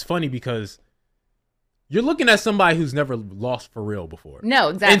 And it's funny because you're looking at somebody who's never lost for real before. No,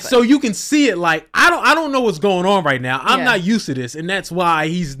 exactly. And so you can see it like, I don't know what's going on right now. I'm not used to this, and that's why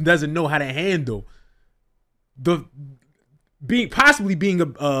he doesn't know how to handle possibly being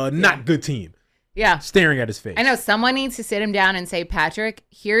a not good team. Yeah. Staring at his face. I know someone needs to sit him down and say, Patrick,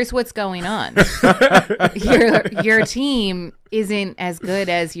 here's what's going on. Your team isn't as good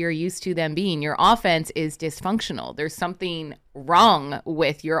as you're used to them being. Your offense is dysfunctional. There's something wrong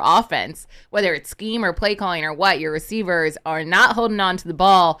with your offense, whether it's scheme or play calling or what. Your receivers are not holding on to the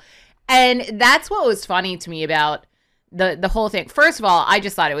ball. And that's what was funny to me about the whole thing. First of all, I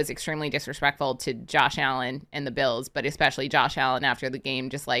just thought it was extremely disrespectful to Josh Allen and the Bills, but especially Josh Allen after the game,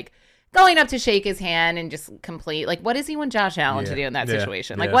 just like going up to shake his hand and just complete, like, what does he want Josh Allen to do in that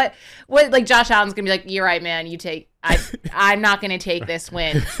situation? Like, what, like, Josh Allen's going to be like, you're right, man, I'm not going to take this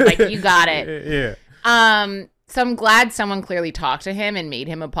win. Like, you got it. So I'm glad someone clearly talked to him and made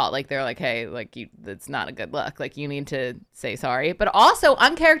him like, they're like, hey, like, that's not a good look. Like, you need to say sorry. But also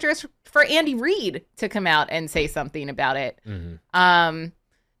uncharacteristic for Andy Reid to come out and say something about it.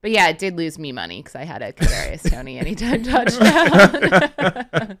 But yeah, it did lose me money because I had a Kadarius Toney anytime touchdown,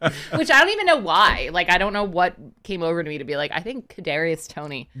 which I don't even know why. Like, I don't know what came over to me to be like, I think Kadarius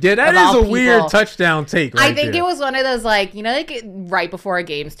Toney. Yeah, that is a weird touchdown take. I think it was one of those, like, you know, like right before a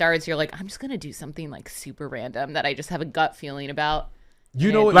game starts, you're like, I'm just gonna do something like super random that I just have a gut feeling about.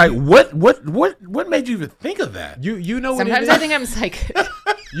 You know, like what made you even think of that? You know, sometimes I think I'm psychic.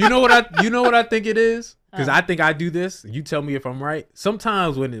 You know what I think it is. Because I think I do this. You tell me if I'm right.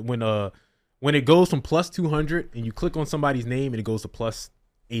 Sometimes when it goes from plus 200 and you click on somebody's name and it goes to plus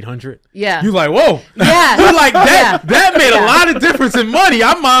 800, you're like, whoa. Yeah. You're like, that made a lot of difference in money.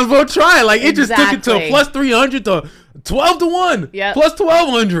 I might as well try it. Like, it just took it to a plus 300 to 12 to 1. Yep. Plus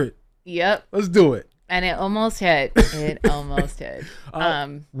 1,200. Yep. Let's do it. And it almost hit. What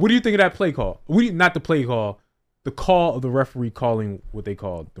do you think of that play call? Not the play call. The call of the referee calling what they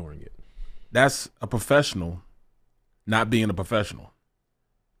called during it. That's a professional not being a professional.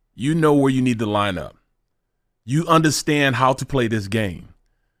 You know where you need to line up. You understand how to play this game.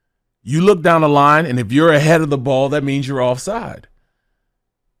 You look down the line, and if you're ahead of the ball, that means you're offside.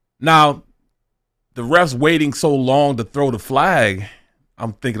 Now, the ref's waiting so long to throw the flag,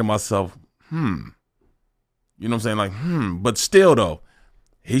 I'm thinking to myself, You know what I'm saying? Like, But still, though,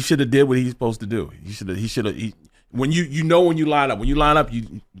 he should have did what he's supposed to do. He should have. When you line up. When you line up,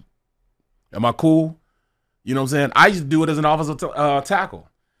 am I cool? You know what I'm saying? I used to do it as an offensive tackle.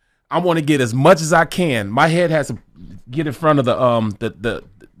 I want to get as much as I can. My head has to get in front of the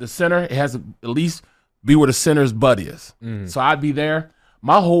center. It has to at least be where the center's butt is. So I'd be there.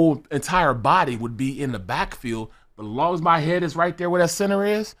 My whole entire body would be in the backfield. But as long as my head is right there where that center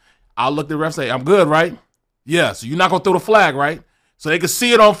is, I'll look at the ref and say, I'm good, right? Yeah, so you're not going to throw the flag, right? So they can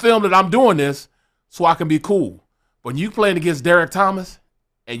see it on film that I'm doing this so I can be cool. When you playing against Derek Thomas,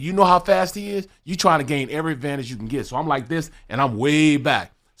 and you know how fast he is, you trying to gain every advantage you can get. So I'm like this, and I'm way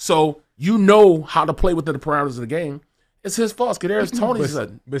back. So you know how to play within the parameters of the game. It's his fault. Kadarius Toney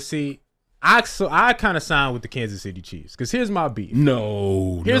said. But see, I kind of signed with the Kansas City Chiefs because here's my beef.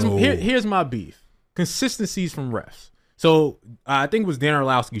 Here's my beef. Consistencies from refs. So I think it was Dan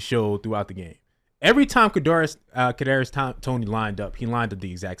Orlowski's show throughout the game. Every time Kadarius Toney lined up, he lined up the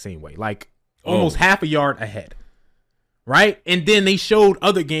exact same way, like almost half a yard ahead. Right? And then they showed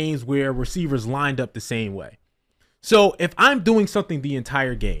other games where receivers lined up the same way. So if I'm doing something the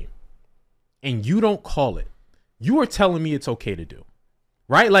entire game and you don't call it, you are telling me it's okay to do.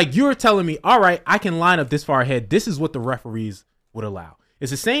 Right? Like, you're telling me, all right, I can line up this far ahead. This is what the referees would allow.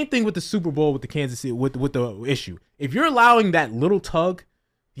 It's the same thing with the Super Bowl with the Kansas City, with the issue. If you're allowing that little tug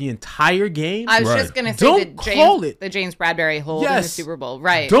the entire game, I was just going to say the James Bradbury hold in the Super Bowl.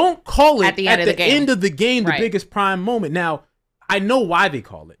 Right. Don't call it at the end of the game. The biggest prime moment. Now, I know why they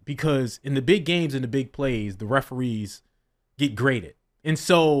call it, because in the big games and the big plays, the referees get graded. And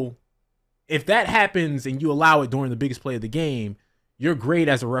so if that happens and you allow it during the biggest play of the game, your grade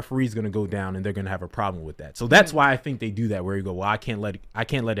as a referee is going to go down, and they're going to have a problem with that. So that's why I think they do that, where you go, well, I can't let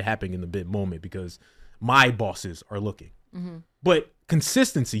it happen in the big moment because my bosses are looking. But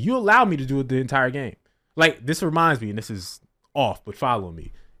consistency, you allow me to do it the entire game. Like, this reminds me, and this is off, but follow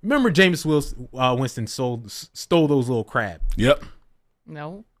me. Remember Jameis Winston stole those little crabs? Yep.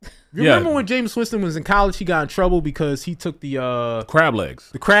 No. You remember when Jameis Winston was in college, he got in trouble because he took the crab legs.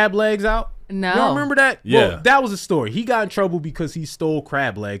 The crab legs out? No. Y'all remember that? Yeah. Well, that was a story. He got in trouble because he stole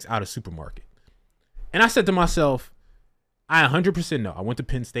crab legs out of a supermarket. And I said to myself, I 100% know. I went to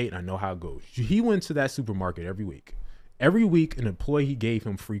Penn State and I know how it goes. He went to that supermarket every week. Every week, an employee gave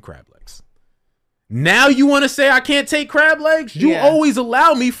him free crab legs. Now you want to say I can't take crab legs? You always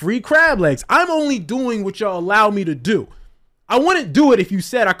allow me free crab legs. I'm only doing what y'all allow me to do. I wouldn't do it if you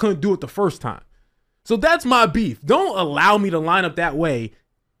said I couldn't do it the first time. So that's my beef. Don't allow me to line up that way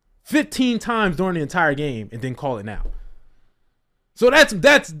 15 times during the entire game and then call it now. So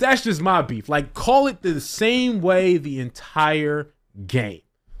that's just my beef. Like, call it the same way the entire game.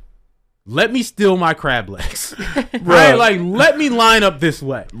 Let me steal my crab legs. Right? Like, let me line up this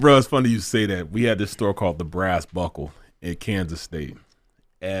way. Bro, it's funny you say that. We had this store called the Brass Buckle in Kansas State.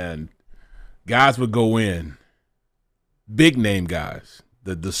 And guys would go in, big name guys,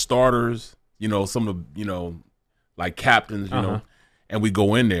 the starters, some of the, like captains, know, and we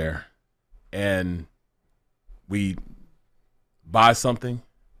go in there and we buy something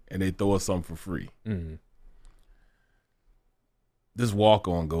and they throw us something for free. Mm-hmm. This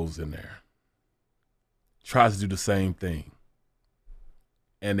walk-on goes in there, tries to do the same thing,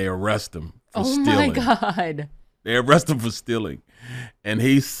 and they arrest him for stealing. Oh, my God. They arrest him for stealing. And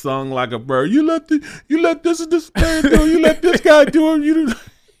he sung like a bird. You let this man do it. You let this guy do it.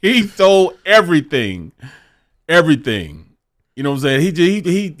 He stole everything. Everything. You know what I'm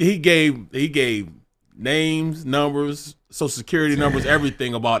saying? He gave names, numbers, social security numbers,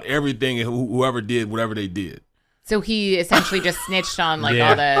 everything about everything and whoever did whatever they did. So he essentially just snitched on all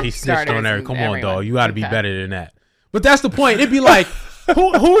the he snitched on everything. Come on, dog. You got to be better than that. But that's the point. It'd be like,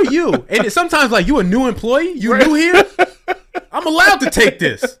 who are you? And sometimes like, you a new employee? You new here? I'm allowed to take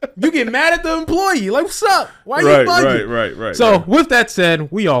this. You get mad at the employee. Like, what's up? Why are you bugging? Right. So with that said,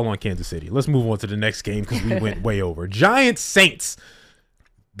 we all on Kansas City. Let's move on to the next game because we went way over. Giants Saints.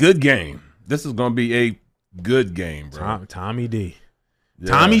 Good game. This is going to be a good game, bro. Tommy D.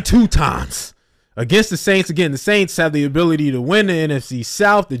 Yeah. Tommy 2 times. Against the Saints, again, the Saints have the ability to win the NFC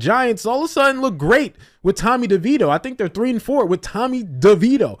South. The Giants all of a sudden look great with Tommy DeVito. I think they're 3-4 with Tommy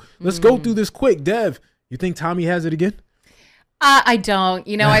DeVito. Let's go through this quick. Dev, you think Tommy has it again? I don't.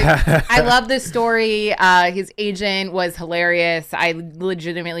 I love this story. His agent was hilarious. I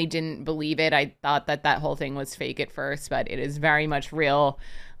legitimately didn't believe it. I thought that whole thing was fake at first, but it is very much real.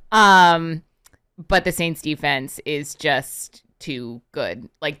 But the Saints defense is just too good.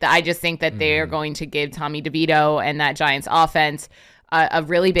 I just think that they are going to give Tommy DeVito and that Giants offense a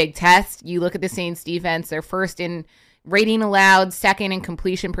really big test. You look at the Saints defense, they're first in rating allowed, second in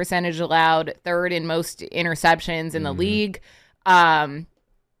completion percentage allowed, third in most interceptions in the league. So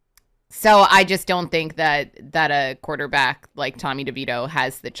I just don't think that a quarterback like Tommy DeVito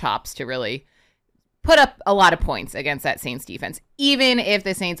has the chops to really put up a lot of points against that Saints defense, even if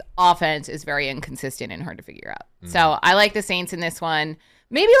the Saints offense is very inconsistent and hard to figure out. So I like the Saints in this one.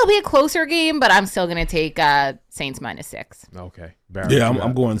 Maybe it'll be a closer game, but I'm still going to take Saints -6. Okay. Yeah,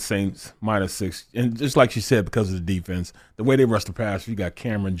 I'm going Saints -6. And just like she said, because of the defense, the way they rush the pass, you got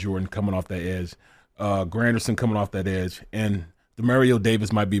Cameron Jordan coming off that edge, Granderson coming off that edge, and Demario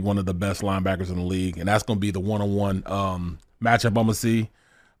Davis might be one of the best linebackers in the league, and that's going to be the one-on-one matchup I'm going to see.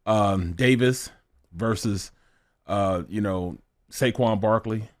 Davis versus, Saquon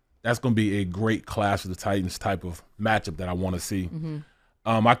Barkley. That's going to be a great Clash of the Titans type of matchup that I want to see.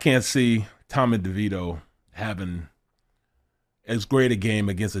 I can't see Tommy DeVito having as great a game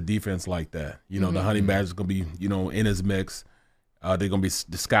against a defense like that. The Honey Badgers are going to be, in his mix. They're going to be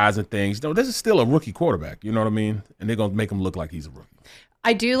disguising things. This is still a rookie quarterback, you know what I mean? And they're going to make him look like he's a rookie.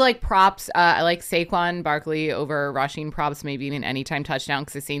 I do like props. I like Saquon Barkley over rushing props, maybe even anytime touchdown,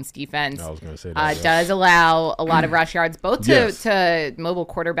 because the Saints defense does allow a lot of rush yards, both to mobile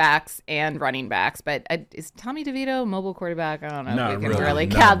quarterbacks and running backs. But is Tommy DeVito a mobile quarterback? I don't know if we can really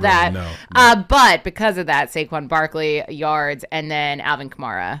count that. No. But because of that, Saquon Barkley yards, and then Alvin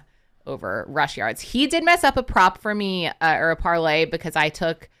Kamara over rush yards. He did mess up a prop for me, or a parlay, because I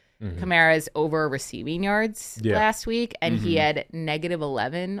took Kamara's over receiving yards last week, and he had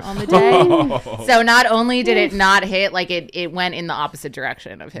 -11 on the day. So not only did it not hit, it went in the opposite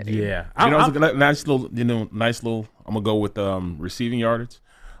direction of hitting. Yeah, nice little. I'm gonna go with receiving yardage.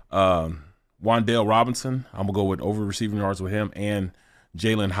 Wan'Dale Robinson. I'm gonna go with over receiving yards with him, and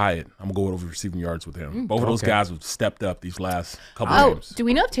Jalen Hyatt. I'm gonna go with over receiving yards with him. Both of those guys have stepped up these last couple games. Do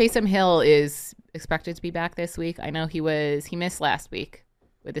we know if Taysom Hill is expected to be back this week? I know he missed last week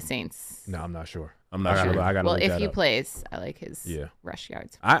with the Saints. No, I'm not sure. I'm not sure. I gotta well, look if that he up. plays, I like his rush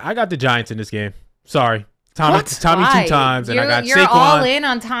yards. I got the Giants in this game. Sorry. Tommy Why? 2 times, and I got you're Saquon. all in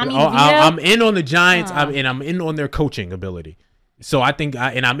on Tommy DeVito? I'm in on the Giants, I'm in on their coaching ability. So I think,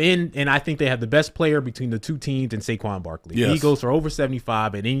 I think they have the best player between the two teams and Saquon Barkley. Yes. He goes for over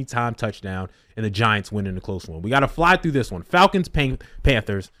 75 at any time touchdown, and the Giants win in a close one. We got to fly through this one. Falcons,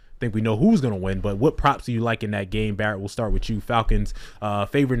 Panthers. I think we know who's going to win, but what props do you like in that game? Barrett, we'll start with you. Falcons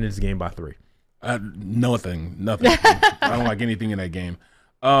favored in this game by 3. Nothing. I don't like anything in that game.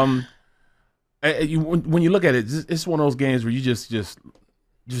 When you look at it, it's one of those games where you just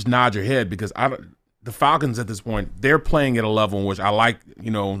nod your head because the Falcons at this point, they're playing at a level in which I like.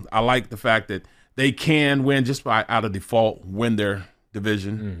 I like the fact that they can win just by out of default, win their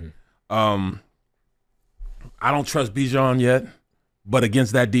division. Mm-hmm. I don't trust Bijan yet, but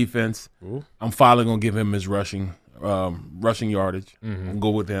against that defense, I'm finally gonna give him his rushing yardage. Mm-hmm. I'll go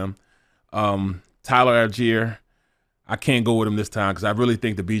with him. Tyler Algier, I can't go with him this time because I really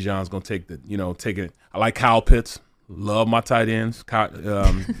think that Bijan's going to take it. I like Kyle Pitts. Love my tight ends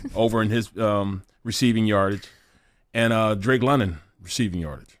over in his receiving yardage. And Drake London, receiving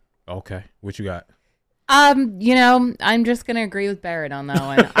yardage. Okay. What you got? I'm just going to agree with Barrett on that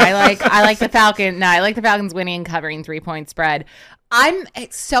one. I like the Falcons. No, I like the Falcons winning and covering 3-point spread. I'm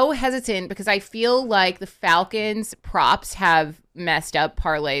so hesitant because I feel like the Falcons props have messed up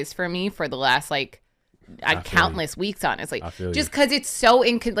parlays for me for the last countless weeks, honestly. Just because it's so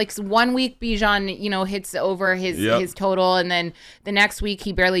 1 week Bijan, hits over his total, and then the next week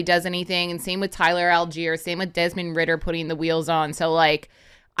he barely does anything. And same with Tyler Algier, same with Desmond Ridder putting the wheels on. So I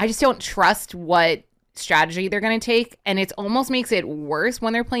just don't trust what strategy they're going to take, and it almost makes it worse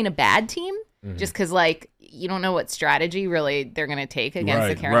when they're playing a bad team, just because you don't know what strategy really they're going to take against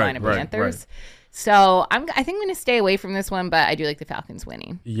the Carolina Panthers. Right. So I think I'm going to stay away from this one, but I do like the Falcons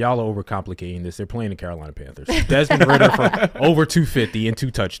winning. Y'all are overcomplicating this. They're playing the Carolina Panthers. Desmond Ridder for over 250 and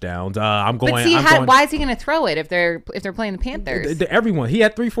 2 touchdowns. Why is he going to throw it if they're playing the Panthers? Everyone. He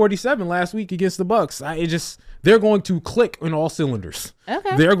had 347 last week against the Bucks. They're going to click on all cylinders.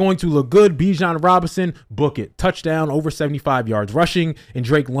 Okay. They're going to look good. Bijan Robinson, book it. Touchdown, over 75 yards rushing, and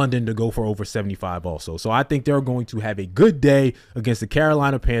Drake London to go for over 75 also. So I think they're going to have a good day against the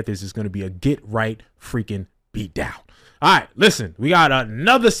Carolina Panthers. It's going to be a get-right freaking beat down. All right, listen, we got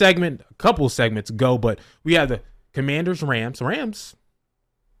another segment, a couple segments to go, but we have the Commanders-Rams. Rams,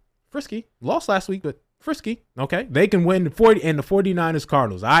 frisky. Lost last week, but frisky. Okay, they can win the 49ers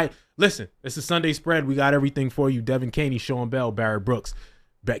Cardinals. All right, listen, it's a Sunday spread. We got everything for you. Devin Caney, Sean Bell, Barrett Brooks,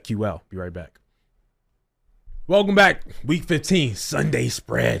 BetQL. Be right back. Welcome back. Week 15, Sunday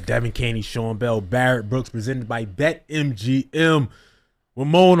spread. Devin Caney, Sean Bell, Barrett Brooks, presented by BetMGM. We're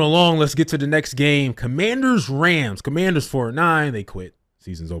mowing along. Let's get to the next game. Commanders-Rams. Commanders 4-9. They quit.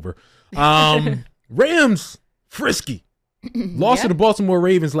 Season's over. Rams, frisky. Lost to the Baltimore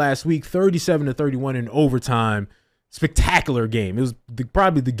Ravens last week, 37-31 in overtime. Spectacular game. It was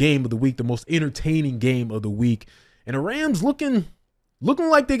probably the game of the week, the most entertaining game of the week. And the Rams looking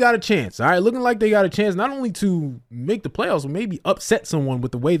like they got a chance. All right, looking like they got a chance not only to make the playoffs, but maybe upset someone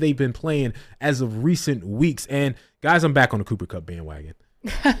with the way they've been playing as of recent weeks. And guys, I'm back on the Cooper Kupp bandwagon.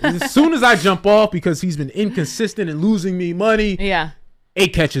 As soon as I jump off, because he's been inconsistent and losing me money. Yeah.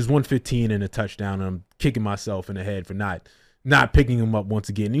 8 catches, 115 and a touchdown. And I'm kicking myself in the head for not picking him up once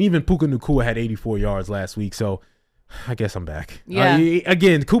again. And even Puka Nacua had 84 yards last week. So I guess I'm back. Yeah.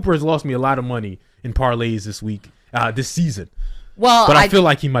 Again, Cooper has lost me a lot of money in parlays this season. Well, but I feel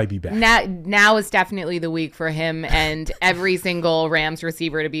like he might be back. Now is definitely the week for him and every single Rams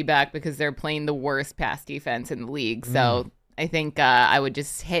receiver to be back because they're playing the worst pass defense in the league. So I think I would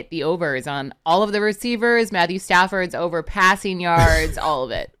just hit the overs on all of the receivers, Matthew Stafford's over passing yards, all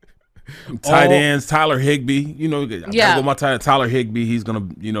of it. Tight ends, Tyler Higbee. I gotta go my Tyler Higbee. He's gonna,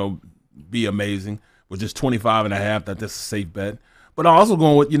 be amazing with just 25.5. That's a safe bet. But I'm also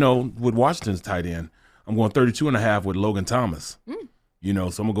going with Washington's tight end. I'm going 32.5 with Logan Thomas. So I'm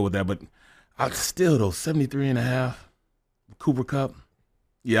gonna go with that. But I still 73.5. Cooper Kupp.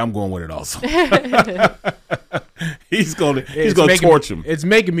 Yeah, I'm going with it also. he's gonna torch him. It's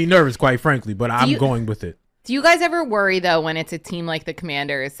making me nervous, quite frankly, but I'm going with it. Do you guys ever worry, though, when it's a team like the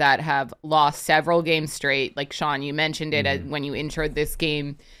Commanders that have lost several games straight? Like, Sean, you mentioned it when you introed this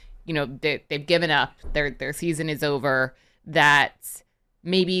game. They've given up. Their season is over. That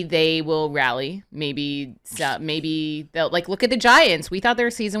maybe they will rally. Maybe they'll, look at the Giants. We thought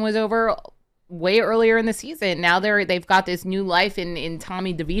their season was over way earlier in the season. Now they've got this new life in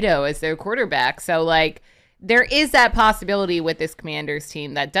Tommy DeVito as their quarterback. So, there is that possibility with this Commanders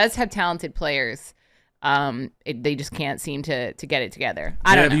team that does have talented players. They just can't seem to get it together.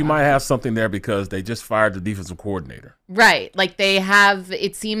 I don't know. You might have something there because they just fired the defensive coordinator. Right. Like they have,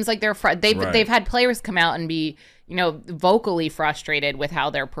 it seems like they've had players come out and be, vocally frustrated with how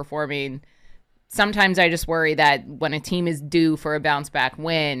they're performing. Sometimes I just worry that when a team is due for a bounce back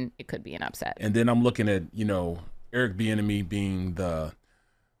win, it could be an upset. And then I'm looking at, Eric Bieniemy being the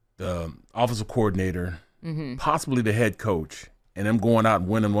offensive coordinator, possibly the head coach, and them going out and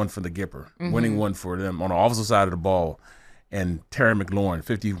winning one for the Gipper, winning one for them on the offensive side of the ball, and Terry McLaurin,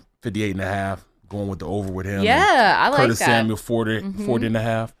 58.5, going with the over with him. Yeah, I like Curtis that. Samuel,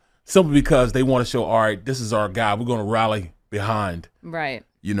 40.5. Simply because they want to show, all right, this is our guy. We're going to rally behind, right?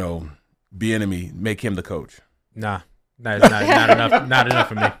 Bieniemy, make him the coach. Nah, that is not enough. Not enough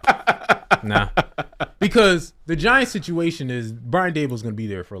for me. Nah, because the Giants situation is Brian Daboll's going to be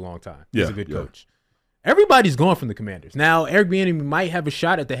there for a long time. He's a good coach. Everybody's gone from the Commanders. Now, Eric Bieniemy might have a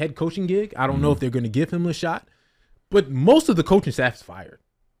shot at the head coaching gig. I don't know if they're going to give him a shot, but most of the coaching staff is fired.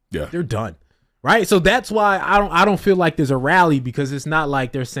 Yeah, they're done. Right, so that's why I don't feel like there's a rally, because it's not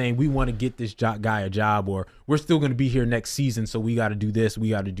like they're saying we want to get this guy a job, or we're still going to be here next season, so we got to do this, we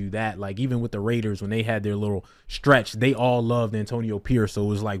got to do that. Like even with the Raiders, when they had their little stretch, they all loved Antonio Pierce, so it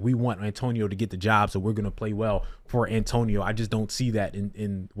was like we want Antonio to get the job, so we're going to play well for Antonio. I just don't see that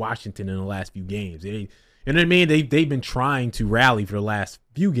in Washington in the last few games. You know what I mean? They've been trying to rally for the last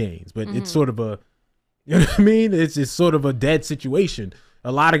few games, but it's sort of a, you know what I mean? It's sort of a dead situation.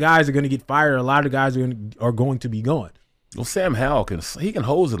 A lot of guys are going to get fired. A lot of guys are going to be gone. Well, Sam Howell can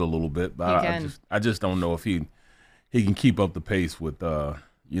hose it a little bit, but I just don't know if he can keep up the pace with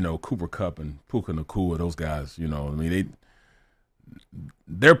Cooper Kupp and Puka Nacua, those guys. I mean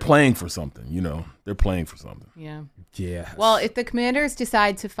they're playing for something. They're playing for something. Yeah. Yeah. Well, if the Commanders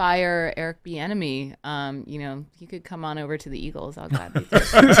decide to fire Eric Bieniemy, he could come on over to the Eagles. I'll gladly take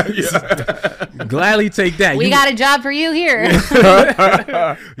that. Gladly take that. We got a job for you here.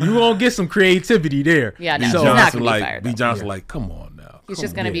 You won't get some creativity there. Yeah, no, he's not going to be fired. B. Johnson, come on now. He's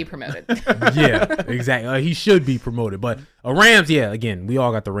just going to be promoted. Yeah, exactly. He should be promoted. But Rams, again, we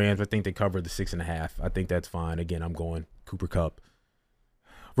all got the Rams. I think they covered the 6.5. I think that's fine. Again, I'm going Cooper Kupp.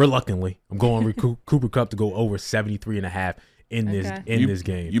 Reluctantly, I'm going Cooper Kupp to go over 73.5 in this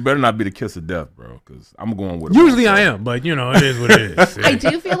game. You better not be the kiss of death, bro, because I'm going with. Usually I am, but it is what it is. I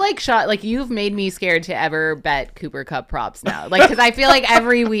do feel like you've made me scared to ever bet Cooper Kupp props now, because I feel like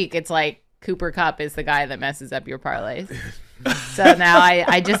every week it's like Cooper Kupp is the guy that messes up your parlays. So now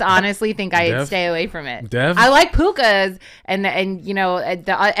I just honestly think I'd stay away from it. I like Puka's and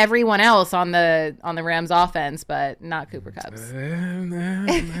everyone else on the Rams offense, but not Cooper Kupp's.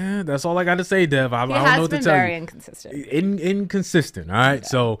 That's all I got to say, Dev. I don't know what to tell you. He has been very inconsistent. Inconsistent. All right. Yeah.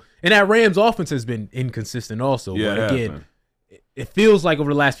 So, and that Rams offense has been inconsistent also. Yeah, but again, it feels like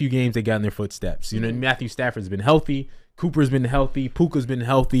over the last few games they got in their footsteps. Matthew Stafford's been healthy. Cooper's been healthy. Puka's been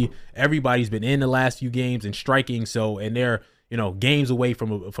healthy. Everybody's been in the last few games and striking. So, and they're games away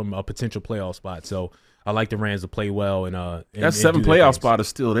from a potential playoff spot. So I like the Rams to play well and that 7 playoff spot is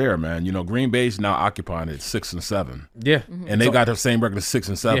still there, man. Green Bay's now occupying it 6 and 7. Yeah, and they got the same record of 6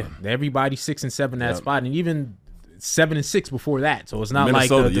 and 7. Yeah, everybody 6 and 7 that spot, and even 7 and 6 before that. So it's not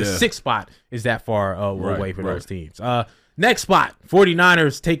Minnesota, like the 6th spot is that far away for those teams. Next spot,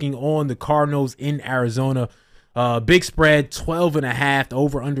 49ers taking on the Cardinals in Arizona. Big spread, 12.5. The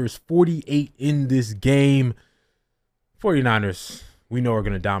over-under is 48 in this game. 49ers, we know are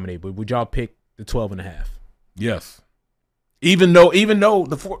going to dominate, but would y'all pick the 12.5? Yes. Even though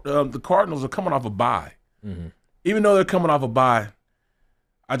the Cardinals are coming off a bye. Mm-hmm. Even though they're coming off a bye,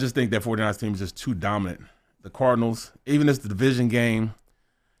 I just think that 49ers team is just too dominant. The Cardinals, even as the division game,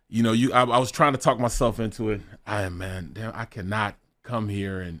 I was trying to talk myself into it. I cannot come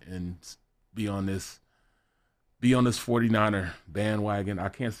here and be on this 49er bandwagon. I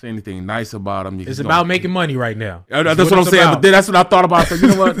can't say anything nice about them. It's about making money right now. That's what I'm saying. But then that's what I thought about. So you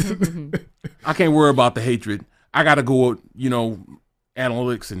know what? I can't worry about the hatred. I got to go with,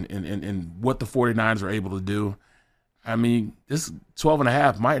 analytics and what the 49ers are able to do. I mean, this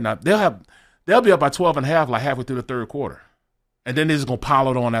 12.5 might not. They'll be up by 12.5 like halfway through the third quarter. And then they're just going to pile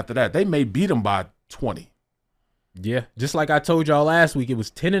it on after that. They may beat them by 20. Yeah. Just like I told y'all last week, it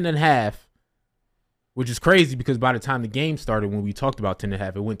was 10.5. Which is crazy because by the time the game started, when we talked about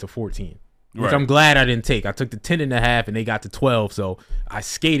 10.5, it went to 14. Which I'm glad I didn't take. I took the 10.5 and they got to 12, so I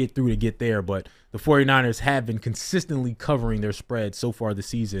skated through to get there. But the 49ers have been consistently covering their spread so far this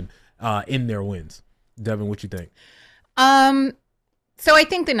season in their wins. Devin, what you think? So I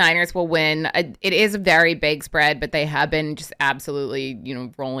think the Niners will win. It is a very big spread, but they have been just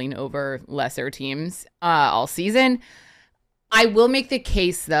absolutely, rolling over lesser teams all season. I will make the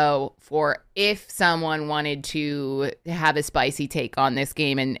case, though, for if someone wanted to have a spicy take on this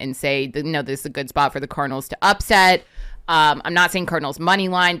game and say, this is a good spot for the Cardinals to upset. I'm not saying Cardinals money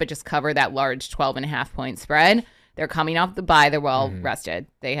line, but just cover that large 12.5 point spread. They're coming off the bye. They're well rested.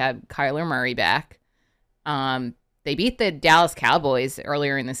 They have Kyler Murray back. They beat the Dallas Cowboys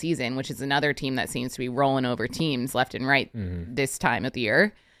earlier in the season, which is another team that seems to be rolling over teams left and right this time of the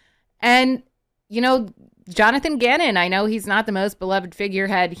year. And, Jonathan Gannon, I know he's not the most beloved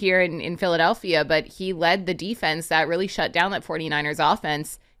figurehead here in Philadelphia, but he led the defense that really shut down that 49ers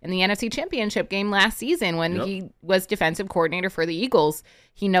offense in the NFC Championship game last season when he was defensive coordinator for the Eagles.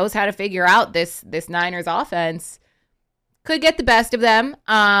 He knows how to figure out this Niners offense. Could get the best of them.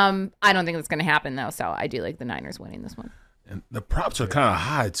 I don't think that's going to happen, though, so I do like the Niners winning this one. And the props are kind of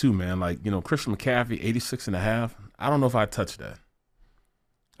high, too, man. Like, Christian McCaffrey, 86.5. I don't know if I'd touch that.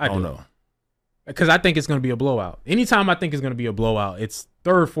 I don't know. Because I think it's going to be a blowout. Anytime I think it's going to be a blowout, it's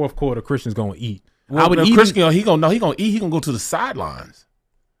third, fourth quarter, Christian's going to eat. Well, Christian, he going to eat. He going to go to the sidelines.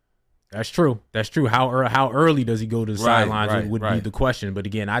 That's true. How early does he go to the sidelines would be the question. But,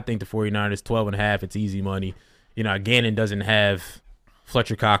 again, I think the 49ers, 12.5, it's easy money. Gannon doesn't have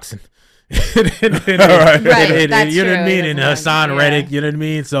Fletcher Cox and you know what I mean? And Hassan Reddick, you know what I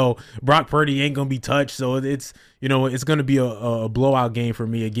mean? So Brock Purdy ain't going to be touched. So it's going to be a blowout game for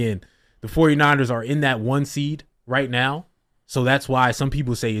me. Again, the 49ers are in that 1 seed right now. So that's why some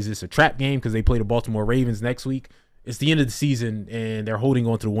people say, is this a trap game? Because they play the Baltimore Ravens next week. It's the end of the season, and they're holding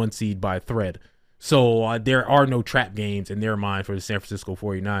on to the 1 seed by a thread. So there are no trap games in their mind for the San Francisco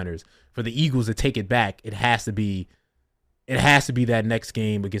 49ers. For the Eagles to take it back, it has to be that next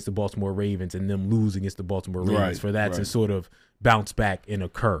game against the Baltimore Ravens and them lose against the Baltimore Ravens for that to sort of bounce back and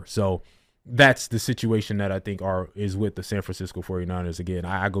occur. So that's the situation that I think is with the San Francisco 49ers. Again,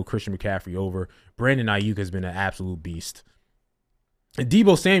 I go Christian McCaffrey over. Brandon Ayuk has been an absolute beast. And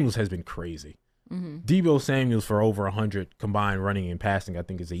Deebo Samuels has been crazy. Deebo Samuels for over 100 combined running and passing, I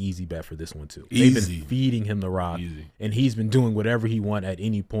think is an easy bet for this one too. They've been feeding him the rock, and he's been doing whatever he wants at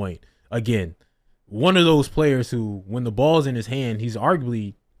any point. Again, one of those players who, when the ball's in his hand, he's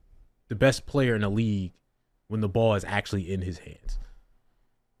arguably the best player in the league when the ball is actually in his hands.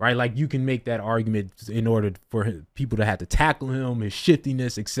 Right? Like, you can make that argument in order for people to have to tackle him, his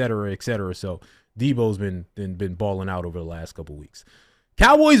shiftiness, et cetera, et cetera. So Deebo's been balling out over the last couple weeks.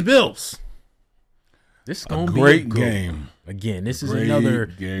 Cowboys Bills. This is going to be a great game. Again, this is another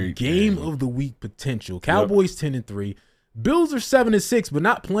game of the week potential. Cowboys 10-3. Bills are 7-6, but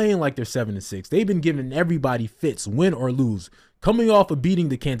not playing like they're 7-6. They've been giving everybody fits, win or lose. Coming off of beating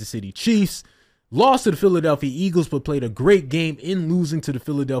the Kansas City Chiefs, lost to the Philadelphia Eagles, but played a great game in losing to the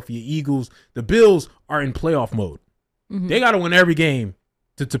Philadelphia Eagles. The Bills are in playoff mode. They got to win every game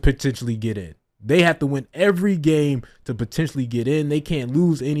to potentially get in. They have to win every game to potentially get in. They can't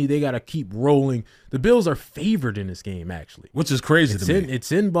lose any. They got to keep rolling. The Bills are favored in this game, actually. Which is crazy to me.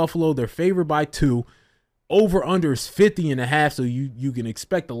 It's in Buffalo. They're favored by 2. Over-under is 50.5, so you can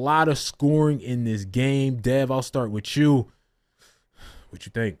expect a lot of scoring in this game. Dev, I'll start with you. What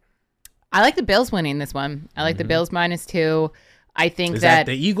you think? I like the Bills winning this one. I like the Bills -2. I think is that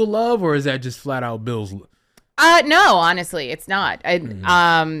the Eagle love, or is that just flat-out Bills love? No, honestly, it's not.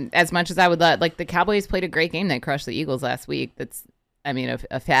 As much as I would like the Cowboys played a great game. They crushed the Eagles last week. That's,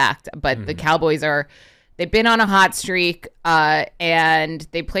 a fact. But the Cowboys they've been on a hot streak, and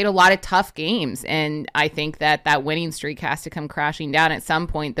they played a lot of tough games. And I think that winning streak has to come crashing down at some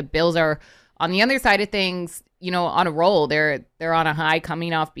point. The Bills are on the other side of things, on a roll. They're on a high,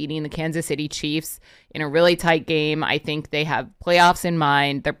 coming off beating the Kansas City Chiefs in a really tight game. I think they have playoffs in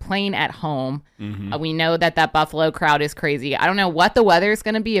mind. They're playing at home. We know that Buffalo crowd is crazy. I don't know what the weather is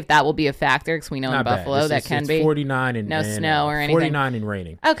going to be, if that will be a factor, because we know in Buffalo that can be 49 and no snow or anything. 49 and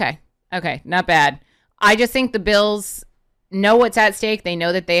raining. Okay, not bad. I just think the Bills know what's at stake. They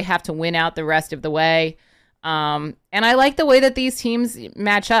know that they have to win out the rest of the way. And I like the way that these teams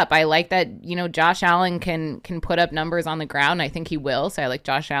match up. I like that, Josh Allen can put up numbers on the ground. I think he will. So I like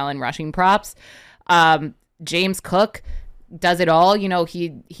Josh Allen rushing props. James Cook does it all.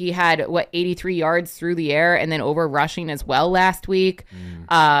 He had 83 yards through the air and then over rushing as well last week.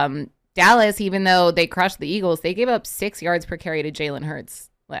 Dallas, even though they crushed the Eagles, they gave up 6 yards per carry to Jalen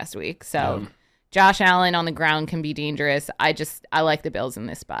Hurts last week. So Josh Allen on the ground can be dangerous. I like the Bills in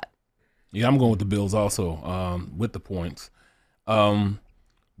this spot. Yeah, I'm going with the Bills also with the points.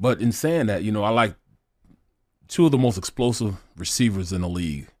 But in saying that, I like 2 of the most explosive receivers in the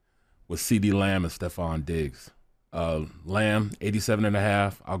league with CeeDee Lamb and Stephon Diggs. Lamb,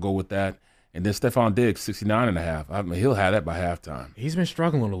 87.5. I'll go with that. And then Stephon Diggs, 69.5. I mean, he'll have that by halftime. He's been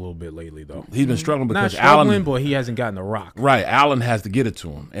struggling a little bit lately, though. He's been struggling because Not struggling, Allen, but he hasn't gotten the rock. Right, Allen has to get it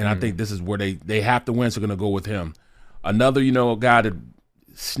to him. And I think this is where they have to win, so they're going to go with him. Another, guy that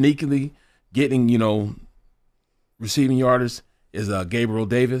sneakily getting, receiving yardage is Gabriel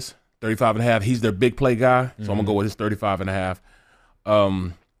Davis, 35.5. He's their big play guy, so I'm going to go with his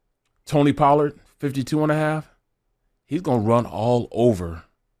 35.5. Tony Pollard, 52.5. He's going to run all over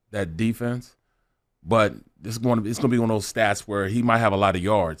that defense, but it's going to be one of those stats where he might have a lot of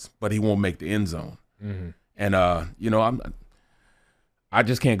yards, but he won't make the end zone. And I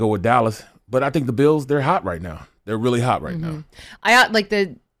just can't go with Dallas, but I think the Bills, they're hot right now. They're really hot right now.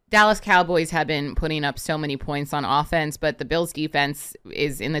 The Dallas Cowboys have been putting up so many points on offense, but the Bills defense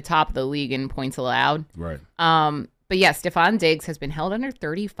is in the top of the league in points allowed. Right. But yeah, Stephon Diggs has been held under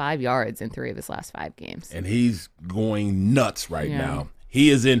 35 yards in 3 of his last 5 games. And he's going nuts right now. He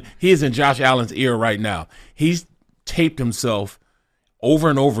is in Josh Allen's ear right now. He's taped himself over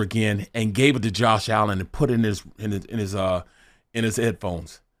and over again and gave it to Josh Allen and put it in his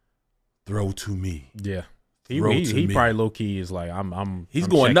headphones. Throw to me. Yeah. He probably low key is like He's I'm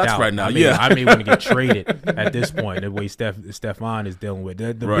going nuts out. right now. I may want to get traded at this point. The way Stephon is dealing with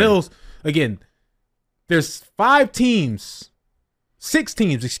the Bills again. There's 6 teams,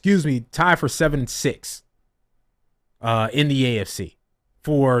 tied for 7-6 in the AFC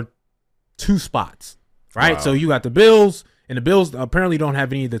for 2 spots, right? Wow. So you got the Bills, and the Bills apparently don't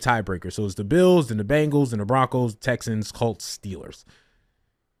have any of the tiebreakers. So it's the Bills, then the Bengals, and the Broncos, Texans, Colts, Steelers.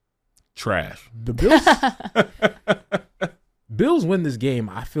 Trash. The Bills win this game.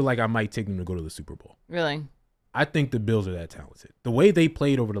 I feel like I might take them to go to the Super Bowl. Really? I think the Bills are that talented. The way they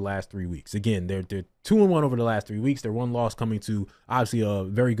played over the last 3 weeks. Again, they're 2-1 over the last 3 weeks. Their one loss coming to obviously a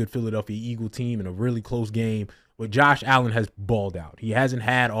very good Philadelphia Eagle team in a really close game. But Josh Allen has balled out. He hasn't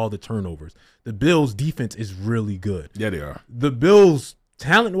had all the turnovers. The Bills' defense is really good. Yeah, they are. The Bills,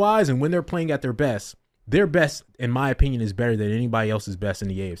 talent-wise, and when they're playing at their best, in my opinion, is better than anybody else's best in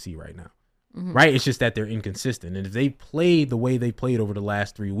the AFC right now. Right? It's just that they're inconsistent. And if they play the way they played over the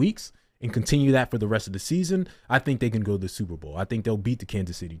last 3 weeks and continue that for the rest of the season, I think they can go to the Super Bowl. I think they'll beat the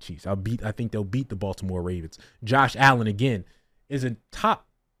Kansas City Chiefs. I think they'll beat the Baltimore Ravens. Josh Allen, again, is a top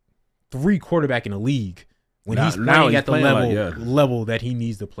 3 quarterback in the league when he's playing at the level that he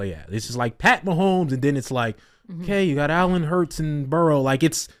needs to play at. It's just like Pat Mahomes, and then it's like, okay, you got Allen, Hurts, and Burrow. Like,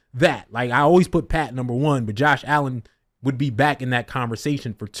 it's that. Like, I always put Pat number 1, but Josh Allen would be back in that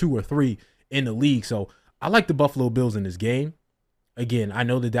conversation for 2 or 3 in the league. So I like the Buffalo Bills in this game. Again, I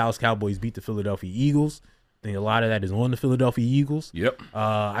know the Dallas Cowboys beat the Philadelphia Eagles. I think a lot of that is on the Philadelphia Eagles. Yep.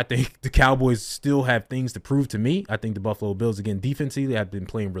 I think the Cowboys still have things to prove to me. I think the Buffalo Bills, again, defensively have been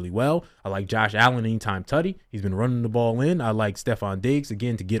playing really well. I like Josh Allen anytime tutty. He's been running the ball in. I like Stephon Diggs,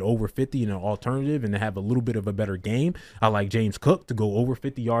 again, to get over 50 in an alternative and to have a little bit of a better game. I like James Cook to go over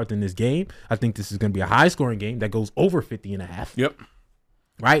 50 yards in this game. I think this is going to be a high-scoring game that goes over 50.5. Yep.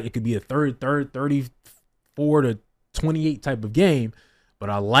 Right? It could be a third, 34 to 28 type of game. But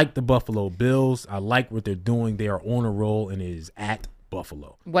I like the Buffalo Bills. I like what they're doing. They are on a roll, and it is at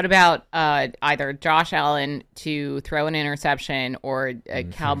Buffalo. What about either Josh Allen to throw an interception or a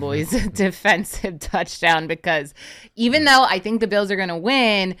Cowboys defensive touchdown? Because even though I think the Bills are going to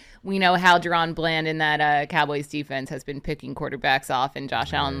win, we know how Deron Bland in that Cowboys defense has been picking quarterbacks off, and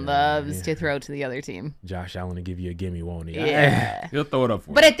Josh Allen loves to throw to the other team. Josh Allen will give you a gimme, won't he? Yeah. He'll throw it up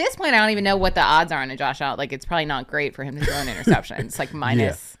for But you. at this point, I don't even know what the odds are on a Josh Allen. Like, it's probably not great for him to throw an interception. It's like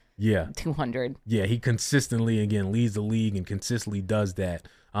minus 200. Yeah, he consistently, again, leads the league and consistently does that.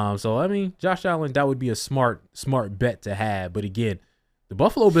 So, I mean, Josh Allen, that would be a smart bet to have. But again, the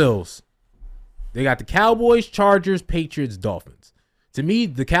Buffalo Bills, they got the Cowboys, Chargers, Patriots, Dolphins. To me,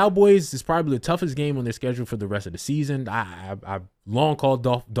 the Cowboys is probably the toughest game on their schedule for the rest of the season. I've long called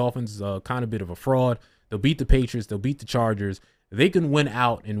Dolphins kind of bit of a fraud. They'll beat the Patriots. They'll beat the Chargers. They can win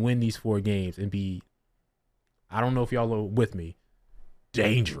out and win these 4 games and be, I don't know if y'all are with me,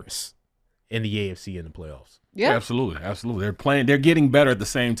 dangerous in the AFC in the playoffs. Yeah, absolutely. They're getting better at the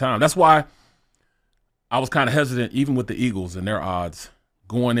same time. That's why I was kind of hesitant, even with the Eagles and their odds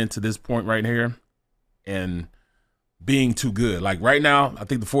going into this point right here and being too good. Like right now, I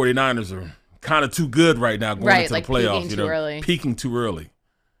think the 49ers are kind of too good right now going into the playoffs. Peaking too early.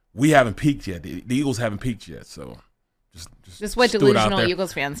 We haven't peaked yet. The Eagles haven't peaked yet. So just what delusional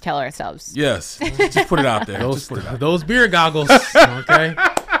Eagles fans tell ourselves. Yes. Just put it out there. Those beer goggles. Okay.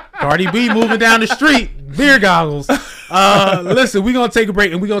 Cardi B moving down the street. Beer goggles. Listen, we're going to take a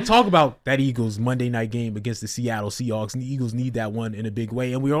break, and we're going to talk about that Eagles Monday night game against the Seattle Seahawks, and the Eagles need that one in a big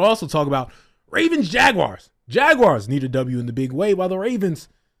way. And we'll also talk about Ravens-Jaguars. Jaguars need a W in the big way, while the Ravens,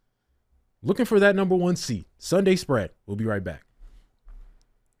 looking for that number 1 seed. Sunday spread. We'll be right back.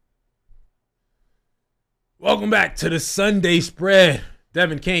 Welcome back to the Sunday spread.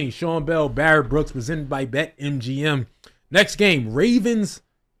 Devin Caney, Sean Bell, Barrett Brooks, presented by BetMGM. Next game, Ravens,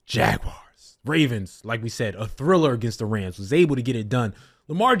 Jaguars. Ravens, like we said, a thriller against the Rams, was able to get it done.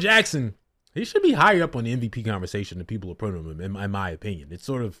 Lamar Jackson, he should be higher up on the MVP conversation than people are putting him in my opinion. It's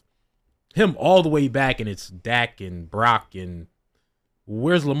sort of him all the way back, and it's Dak and Brock, and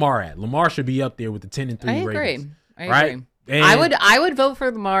where's Lamar at? Lamar should be up there with the 10-3 Ravens. I agree. And I would vote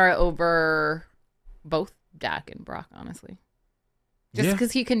for Lamar over both Dak and Brock, honestly. Just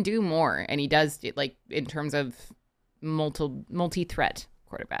because he can do more, and he does, like, in terms of multi-threat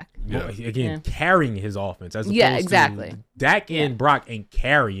quarterback. Yeah. Well, carrying his offense as opposed to Dak and Brock ain't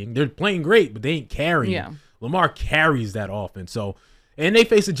carrying. They're playing great, but they ain't carrying. Yeah. Lamar carries that offense. So, and they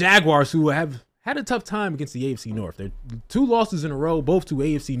face the Jaguars, who have had a tough time against the AFC North. They're 2 losses in a row, both to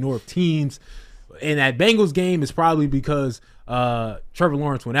AFC North teams. And that Bengals game is probably because Trevor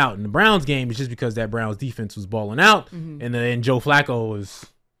Lawrence went out. And the Browns game is just because that Browns defense was balling out. Mm-hmm. And then Joe Flacco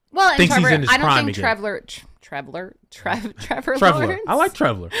thinks he's in his prime again. Trevor Lawrence? I like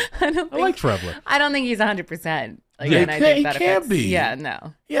Trevor. I like Trevor. I don't think he's 100%. He can't be. Yeah,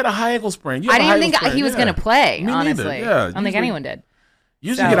 no. He had a high ankle sprain. I didn't think he was going to play, honestly. Yeah, I don't think anyone did.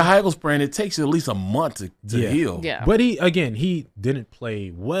 Usually get a high ankle sprain, it takes you at least a month to heal. Yeah. But he didn't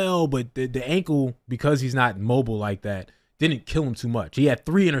play well, but the ankle, because he's not mobile like that, didn't kill him too much. He had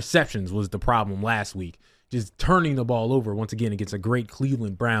 3 interceptions was the problem last week, just turning the ball over once again against a great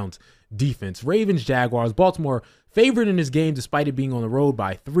Cleveland Browns defense. Ravens, Jaguars, Baltimore favored in this game despite it being on the road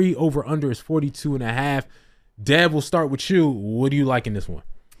by 3. Over under is 42.5. Dev, we'll start with you. What do you like in this one?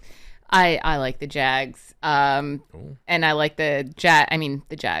 I like the Jags. And I like the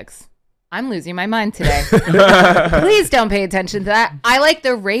Jags. I'm losing my mind today. Please don't pay attention to that. I like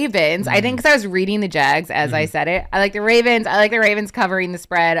the Ravens. I think because I was reading the Jags as I said it. I like the Ravens. I like the Ravens covering the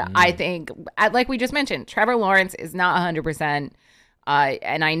spread. I think, like we just mentioned, Trevor Lawrence is not 100%.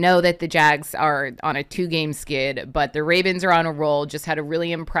 And I know that the Jags are on a 2-game skid, but the Ravens are on a roll. Just had a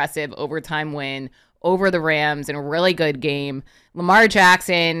really impressive overtime win over the Rams in a really good game. Lamar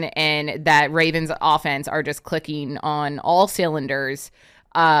Jackson and that Ravens offense are just clicking on all cylinders.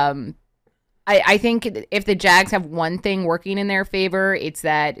 I think if the Jags have one thing working in their favor, it's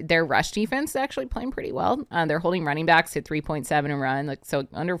that their rush defense is actually playing pretty well. They're holding running backs to 3.7 a run, so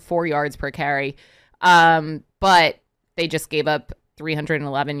under 4 yards per carry. But they just gave up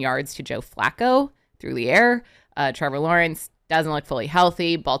 311 yards to Joe Flacco through the air. Trevor Lawrence doesn't look fully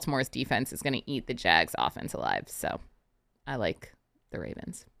healthy. Baltimore's defense is going to eat the Jags offense alive. So I like the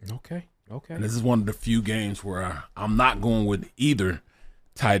Ravens. Okay. And this is one of the few games where I'm not going with either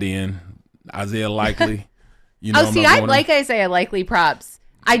tight end. Isaiah Likely. I likely props.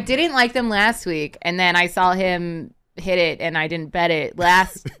 I didn't like them last week, and then I saw him hit it, and I didn't bet it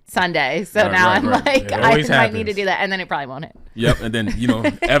last Sunday. So I'm like, I might need to do that, and then it probably won't hit. Yep, and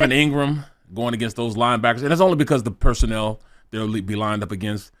then, Evan Ingram going against those linebackers. And it's only because the personnel they'll be lined up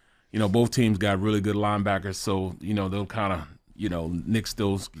against. Both teams got really good linebackers, so, they'll kind of, nix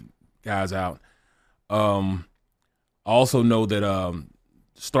those guys out. I also know that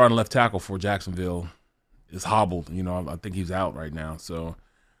starting left tackle for Jacksonville is hobbled. I think he's out right now. So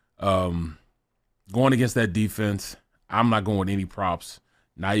going against that defense, I'm not going with any props,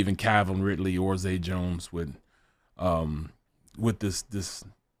 not even Calvin Ridley or Zay Jones with this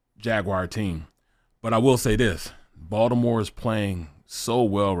Jaguar team. But I will say this, Baltimore is playing so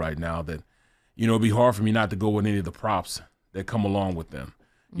well right now that, it'd be hard for me not to go with any of the props that come along with them.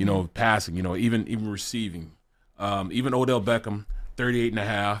 Passing, even receiving. Even Odell Beckham,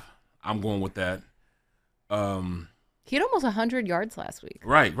 38.5. I'm going with that. He had almost 100 yards last week.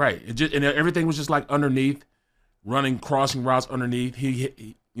 Right. And everything was just like underneath, running, crossing routes underneath.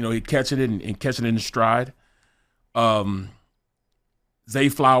 He catching it and catching it in stride. Zay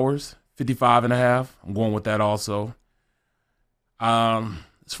Flowers, 55.5. I'm going with that also.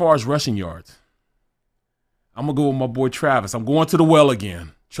 As far as rushing yards, I'm going to go with my boy Travis. I'm going to the well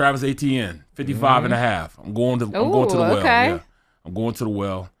again. Travis Etienne, 55.5. I'm going to the well. Okay. Yeah. I'm going to the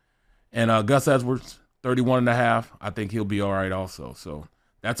well. And Gus Edwards, 31.5. I think he'll be all right also. So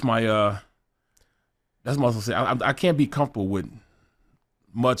that's my say. I can't be comfortable with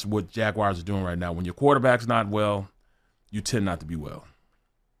much what Jaguars are doing right now. When your quarterback's not well, you tend not to be well.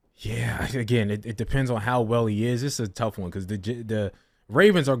 Yeah, again, it depends on how well he is. It's a tough one because the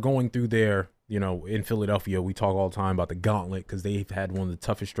Ravens are going through their, in Philadelphia, we talk all the time about the gauntlet because they've had one of the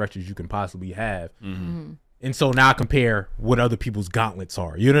toughest stretches you can possibly have. Mm-hmm. And so now I compare what other people's gauntlets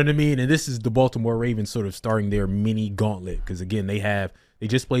are. You know what I mean? And this is the Baltimore Ravens sort of starting their mini gauntlet because, again, they have They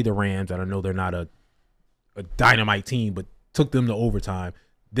just played the Rams. I know they're not a dynamite team, but took them to overtime.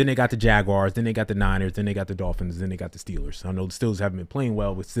 Then they got the Jaguars. Then they got the Niners. Then they got the Dolphins. Then they got the Steelers. I know the Steelers haven't been playing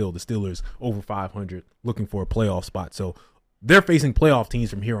well, but still the Steelers over 500 looking for a playoff spot. So they're facing playoff teams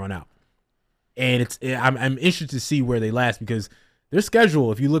from here on out. And I'm interested to see where they last because their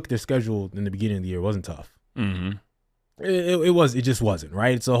schedule, if you look at their schedule in the beginning of the year, it wasn't tough. Mm-hmm. It just wasn't,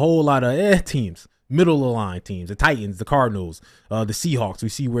 right? It's a whole lot of teams, middle of the line teams, the Titans, the Cardinals, the Seahawks. We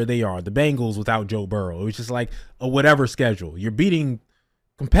see where they are. The Bengals without Joe Burrow. It was just like a whatever schedule. You're beating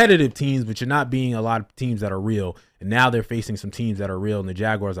competitive teams, but you're not beating a lot of teams that are real. And now they're facing some teams that are real, and the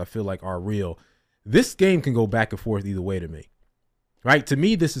Jaguars, I feel like, are real. This game can go back and forth either way to me. Right? To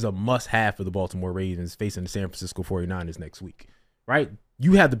me, this is a must-have for the Baltimore Ravens facing the San Francisco 49ers next week. Right?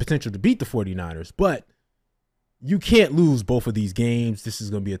 You have the potential to beat the 49ers, but you can't lose both of these games. This is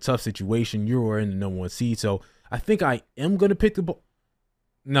going to be a tough situation. You are in the number 1 seed, so I think I am going to pick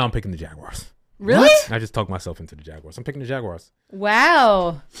No, I'm picking the Jaguars. Really? What? I just talked myself into the Jaguars. I'm picking the Jaguars.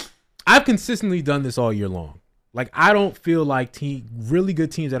 Wow. I've consistently done this all year long. Like, I don't feel like really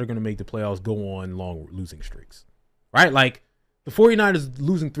good teams that are going to make the playoffs go on long losing streaks. Right? Like, the 49ers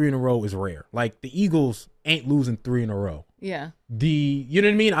losing 3 in a row is rare. Like, the Eagles ain't losing 3 in a row. Yeah. You know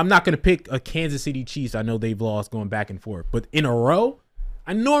what I mean? I'm not going to pick a Kansas City Chiefs. I know they've lost going back and forth. But in a row,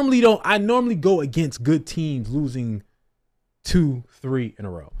 I normally go against good teams losing 2, 3 in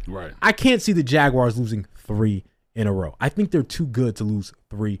a row. Right. I can't see the Jaguars losing 3 in a row. I think they're too good to lose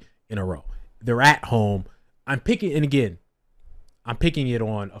 3 in a row. They're at home. I'm picking it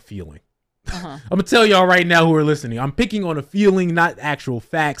on a feeling. I'm going to tell y'all right now who are listening. I'm picking on a feeling, not actual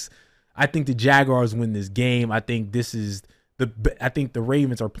facts. I think the Jaguars win this game. I think I think the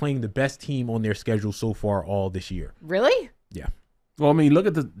Ravens are playing the best team on their schedule so far all this year. Really? Yeah. Well, I mean, look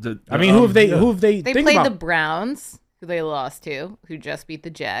at who have they They played the Browns, who they lost to, who just beat the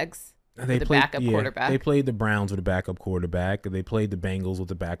Jags. They played backup quarterback. They played the Browns with a backup quarterback. They played the Bengals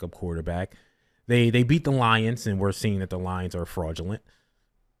with a backup quarterback. They beat the Lions, and we're seeing that the Lions are fraudulent.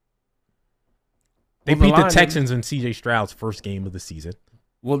 They beat the Texans in C.J. Stroud's first game of the season.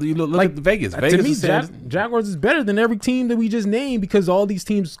 Well, you look at Vegas. To me, Jaguars is better than every team that we just named because all these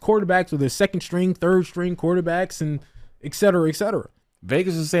teams' quarterbacks are their second string, third string quarterbacks, and et cetera, et cetera.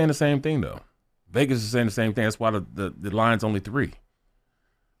 Vegas is saying the same thing, though. Vegas is saying the same thing. That's why the line's only 3.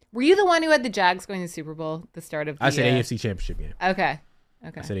 Were you the one who had the Jags going to the Super Bowl at the start of the I said AFC Championship game. Okay.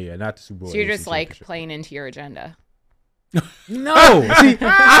 I said, not the Super Bowl. So you're AFC just like playing into your agenda. No. See,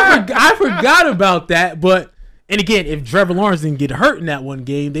 I forgot about that. But, and again, if Trevor Lawrence didn't get hurt in that one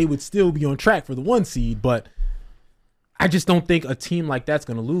game, they would still be on track for the 1 seed. But I just don't think a team like that's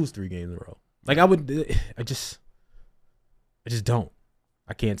going to lose 3 games in a row. Like, I just don't.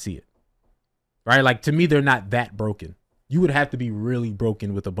 I can't see it. Right? Like, to me, they're not that broken. You would have to be really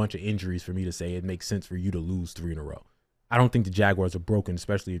broken with a bunch of injuries for me to say it makes sense for you to lose 3 in a row. I don't think the Jaguars are broken,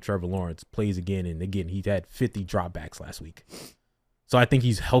 especially if Trevor Lawrence plays again. And again, he had 50 dropbacks last week. So I think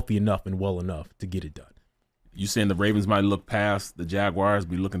he's healthy enough and well enough to get it done. You saying the Ravens might look past the Jaguars,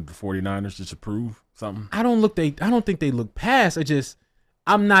 be looking at the 49ers just to prove something? I don't think they look past.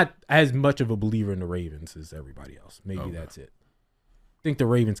 I'm not as much of a believer in the Ravens as everybody else. Maybe that's it. I think the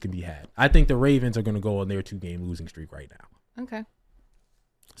Ravens can be had. I think the Ravens are going to go on their 2-game losing streak right now. Okay.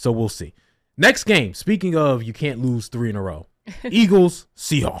 So we'll see. Next game, speaking of you can't lose 3 in a row. Eagles,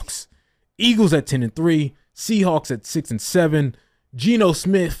 Seahawks. Eagles at 10-3, Seahawks at 6-7. Geno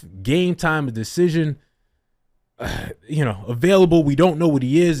Smith, game time, a decision. Available. We don't know what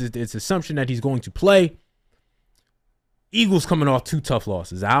he is. It's assumption that he's going to play. Eagles coming off 2 tough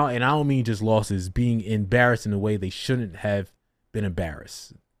losses. I don't mean just losses, being embarrassed in a way they shouldn't have been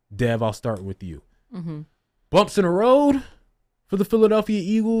embarrassed. Dev, I'll start with you. Mm-hmm. Bumps in the road for the Philadelphia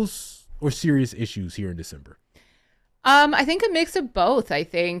Eagles or serious issues here in December? I think a mix of both. I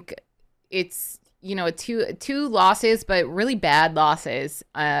think it's, two losses, but really bad losses,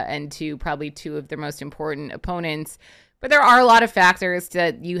 and probably two of their most important opponents. But there are a lot of factors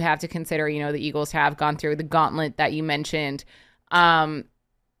that you have to consider. The Eagles have gone through the gauntlet that you mentioned. The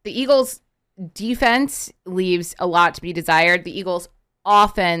Eagles' defense leaves a lot to be desired. The Eagles'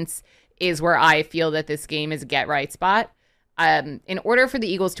 offense is where I feel that this game is a get-right spot. In order for the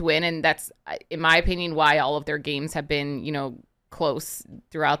Eagles to win, and that's, in my opinion, why all of their games have been, close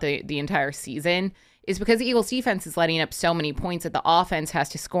throughout the entire season, is because the Eagles defense is letting up so many points that the offense has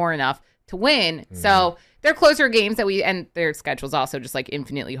to score enough to win. Mm-hmm. So they're closer games and their schedule's also just like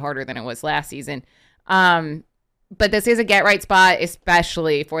infinitely harder than it was last season. But this is a get right spot,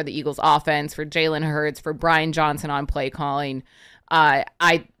 especially for the Eagles offense, for Jalen Hurts, for Brian Johnson on play calling.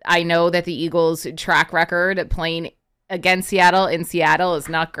 I know that the Eagles track record playing against Seattle in Seattle is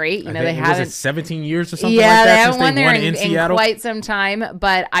not great. You know, they haven't 17 years or something like that. They haven't won there in Seattle quite some time.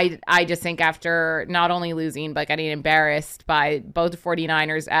 But I just think after not only losing, but getting embarrassed by both the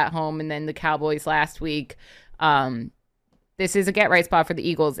 49ers at home and then the Cowboys last week, this is a get-right spot for the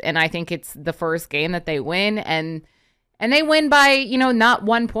Eagles. And I think it's the first game that they win. And they win by, you know, not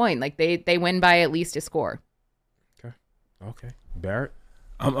 1 point. Like, they win by at least a score. Okay. Barrett?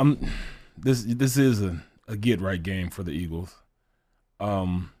 This is a get-right game for the Eagles.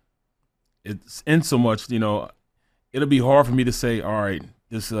 It's in so much, you know, it'll be hard for me to say, all right,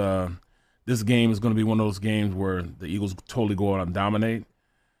 this game is going to be one of those games where the Eagles totally go out and dominate.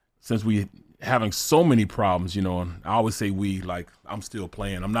 Since we having so many problems, you know, and I always say we, like, I'm still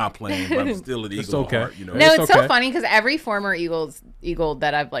playing. I'm not playing, but I'm still an Eagle at heart, you know. No, it's so funny because every former Eagle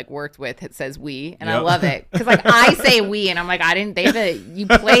that I've, like, worked with, it says we, and I love it. Because, like, I say we, and I'm like, you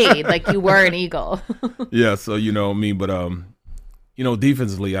played, like, you were an Eagle. Yeah, so, you know, but, you know,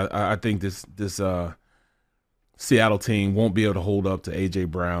 defensively, I think this Seattle team won't be able to hold up to A.J.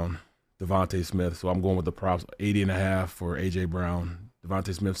 Brown, Devontae Smith, so I'm going with the props, 80.5 for A.J. Brown.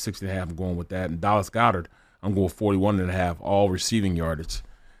 Devontae Smith, 60.5, I'm going with that. And Dallas Goedert, I'm going 41.5, all receiving yardage.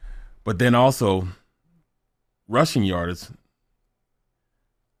 But then also, rushing yardage,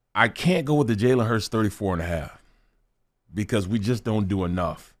 I can't go with the Jalen Hurts 34.5 because we just don't do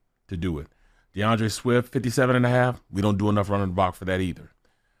enough to do it. DeAndre Swift, 57.5, we don't do enough running the block for that either.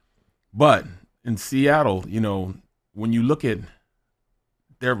 But in Seattle, you know, when you look at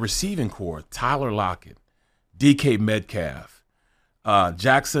their receiving core, Tyler Lockett, DK Metcalf,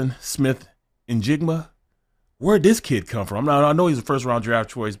 Jackson Smith Njigba, where'd this kid come from? I know he's a first-round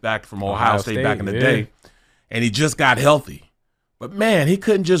draft choice back from Ohio State back in the day, and he just got healthy. But, man, he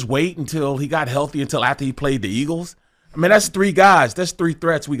couldn't just wait until he got healthy until after he played the Eagles. I mean, that's three guys. That's three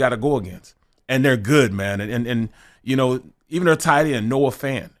threats we got to go against. And they're good, man. And you know, even their tight end, Noah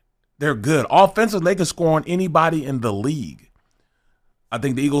Fant, they're good. Offensively, they can score on anybody in the league. I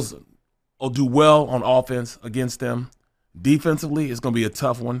think the Eagles will do well on offense against them. Defensively, it's going to be a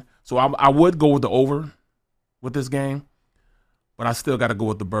tough one. So I would go with the over with this game, but I still got to go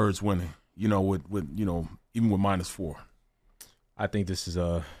with the Birds winning, you know, with you know, even with -4. I think this is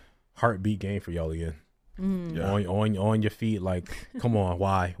a heartbeat game for y'all again. Yeah. On your feet, like, come on,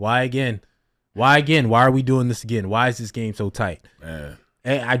 why? Why again? Why again? Why are we doing this again? Why is this game so tight? Man.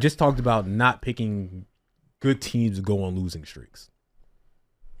 And I just talked about not picking good teams to go on losing streaks.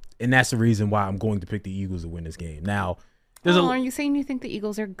 And that's the reason why I'm going to pick the Eagles to win this game. Now, are you saying you think the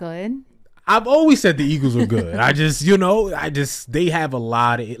Eagles are good? I've always said the Eagles are good. They have a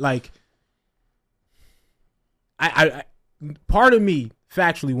lot of, like, I part of me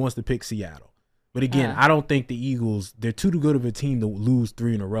factually wants to pick Seattle. But again, I don't think the Eagles, they're too good of a team to lose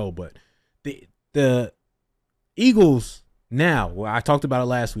 3 in a row. But the Eagles now, well, I talked about it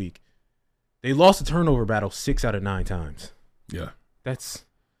last week, they lost a turnover battle 6 out of 9 times. Yeah. That's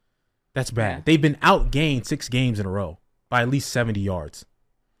bad. They've been outgained 6 games in a row by at least 70 yards.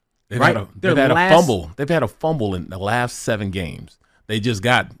 They've had a fumble. They've had a fumble in the last 7 games. They just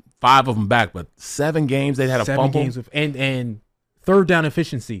got 5 of them back, but 7 games they've had a fumble. 7 games and third down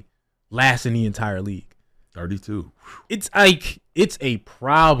efficiency last in the entire league. 32. It's like, it's a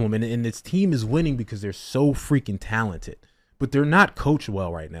problem, and this team is winning because they're so freaking talented, but they're not coached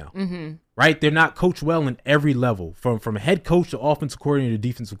well right now. Mm-hmm. Right? They're not coached well in every level, from head coach to offensive coordinator to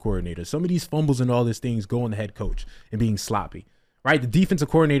defensive coordinator. Some of these fumbles and all these things go on the head coach and being sloppy. Right? The defensive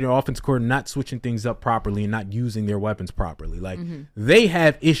coordinator and offensive coordinator not switching things up properly and not using their weapons properly. Like, they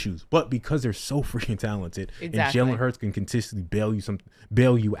have issues, but because they're so freaking talented and Jalen Hurts can consistently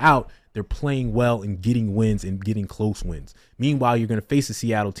bail you out, they're playing well and getting wins and getting close wins. Meanwhile, you're going to face a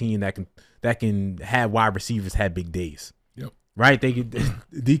Seattle team that can have wide receivers have big days. Yep. Right?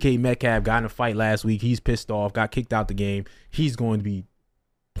 DK Metcalf got in a fight last week. He's pissed off, got kicked out the game. He's going to be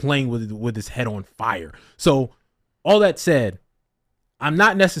playing with his head on fire. So, all that said, I'm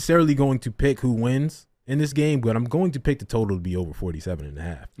not necessarily going to pick who wins in this game, but I'm going to pick the total to be over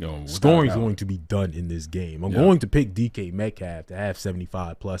 47.5. Scoring is going to be done in this game. I'm going to pick DK Metcalf to have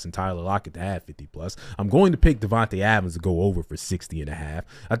 75+ and Tyler Lockett to have 50+. I'm going to pick Devontae Adams to go over for 60.5.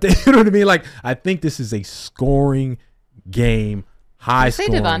 I think, you know what I mean? Like, I think this is a scoring game, high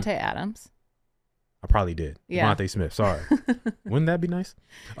scoring. Did you say Devontae Adams? I probably did. Yeah. Devontae Smith. Sorry. Wouldn't that be nice?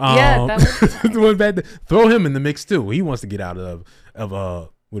 Yeah, that would be nice. Throw him in the mix too. He wants to get out of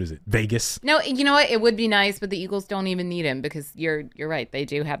what is it? Vegas. No, you know what? It would be nice, but the Eagles don't even need him because you're right. They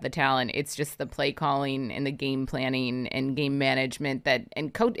do have the talent. It's just the play calling and the game planning and game management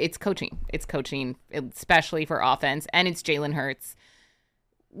it's coaching. It's coaching, especially for offense, and it's Jalen Hurts.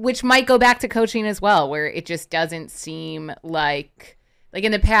 which might go back to coaching as well, where it just doesn't seem like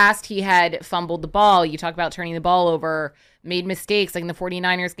in the past he had fumbled the ball. You talk about turning the ball over, made mistakes. Like in the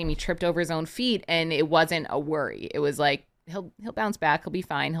 49ers game, he tripped over his own feet, and it wasn't a worry. It was like, he'll bounce back. He'll be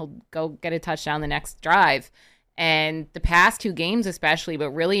fine. He'll go get a touchdown the next drive. And the past 2 games especially,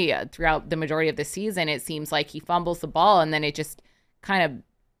 but really throughout the majority of the season, it seems like he fumbles the ball, and then it just kind of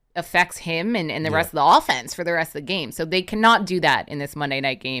affects him and the rest of the offense for the rest of the game. So they cannot do that in this Monday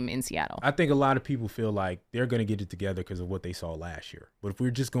night game in Seattle. I think a lot of people feel like they're going to get it together because of what they saw last year. But if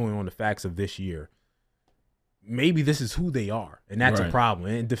we're just going on the facts of this year, maybe this is who they are, and that's a problem.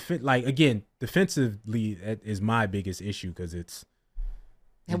 And defensively, that is my biggest issue because it's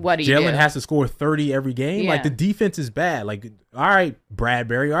what do you Jalen do? has to score 30 every game. Yeah. Like, the defense is bad. Like, all right,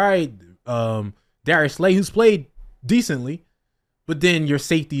 Bradbury, all right, Darius Slay, who's played decently, but then your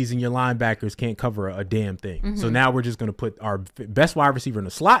safeties and your linebackers can't cover a damn thing. Mm-hmm. So now we're just going to put our best wide receiver in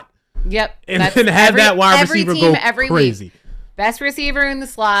the slot. Yep. And then have that wide receiver go crazy. Week. Best receiver in the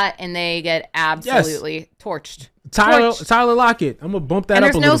slot, and they get absolutely torched. Tyler Lockett. I'm going to bump that and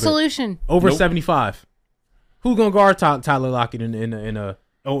up a little bit. there's no solution. Over 75. Who's going to guard Tyler Lockett in a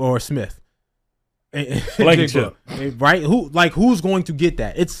or Smith? Blankenship. Right? Who's going to get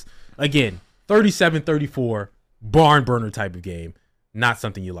that? It's, again, 37-34, barn burner type of game. Not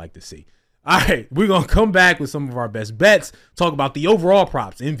something you like to see. All right, we're going to come back with some of our best bets, talk about the overall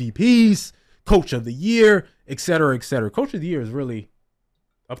props, MVPs, Coach of the Year, et cetera, et cetera. Coach of the Year is really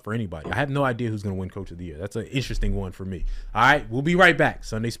up for anybody. I have no idea who's going to win Coach of the Year. That's an interesting one for me. All right, we'll be right back.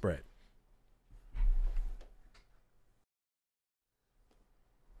 Sunday Spread.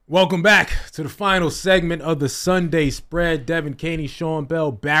 Welcome back to the final segment of the Sunday Spread. Devin Caney, Sean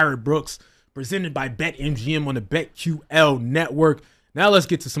Bell, Barrett Brooks, presented by BetMGM on the BetQL network. Now let's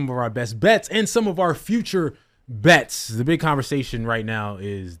get to some of our best bets and some of our future bets. The big conversation right now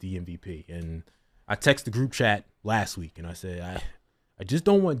is the MVP. And I texted the group chat last week, and I said, I just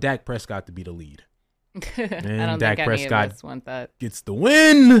don't want Dak Prescott to be the lead. And I don't Dak think Prescott any of us want that. gets the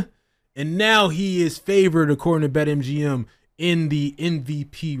win. And now he is favored, according to BetMGM, in the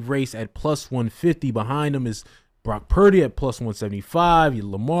MVP race at plus 150. Behind him is Brock Purdy at plus 175.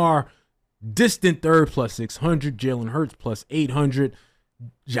 Lamar, distant third, plus 600. Jalen Hurts, plus 800.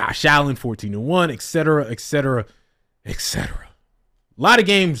 Josh Allen, 14-1, et cetera, et cetera, et cetera. A lot of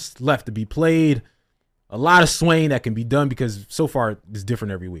games left to be played. A lot of swaying that can be done because so far it's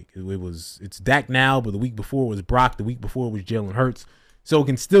different every week. It's Dak now, but the week before it was Brock. The week before it was Jalen Hurts. So it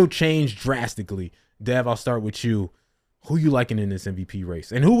can still change drastically. Dev, I'll start with you. Who you liking in this MVP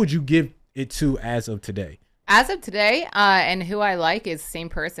race? And who would you give it to as of today? As of today, and who I like is the same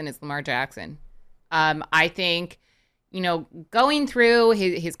person as Lamar Jackson. I think, going through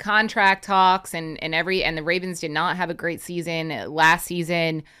his contract talks and the Ravens did not have a great season last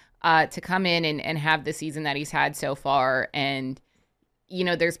season, to come in and have the season that he's had so far. And,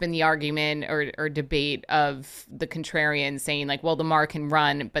 there's been the argument or debate of the contrarian saying like, well, Lamar can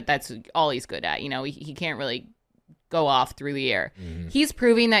run, but that's all he's good at. He can't really go off through the air. Mm-hmm. He's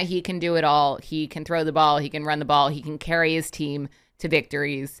proving that he can do it all. He can throw the ball. He can run the ball. He can carry his team to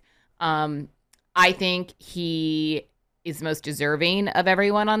victories. I think he is most deserving of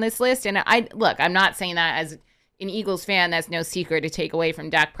everyone on this list. And I'm not saying that as an Eagles fan. That's no secret to take away from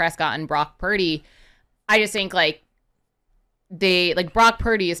Dak Prescott and Brock Purdy. I just think Brock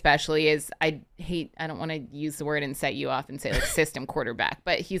Purdy especially is, I don't want to use the word and set you off and say system quarterback,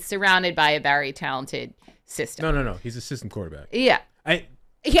 but he's surrounded by a very talented system. No. He's a system quarterback. Yeah. And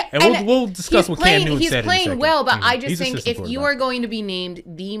we'll discuss what Cam Newton said in a second. He's playing well, but I just He's think if you are going to be named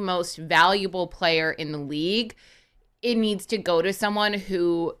the most valuable player in the league, it needs to go to someone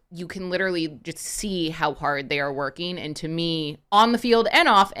who you can literally just see how hard they are working. And to me, on the field and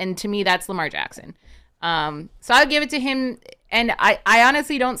off, and to me, that's Lamar Jackson. So I'll give it to him. And I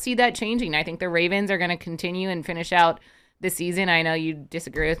honestly don't see that changing. I think the Ravens are going to continue and finish out the season. I know you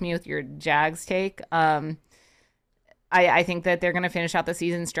disagree with me with your Jags take. I think that they're going to finish out the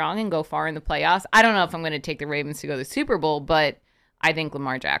season strong and go far in the playoffs. I don't know if I'm going to take the Ravens to go to the Super Bowl, but I think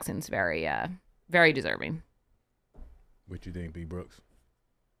Lamar Jackson's very, very deserving. What you think, B. Brooks?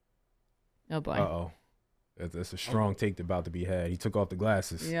 Oh, boy. Uh-oh. That's a strong take about to be had. He took off the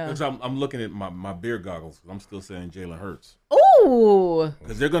glasses. Yeah. Because I'm looking at my beer goggles. I'm still saying Jalen Hurts. Ooh.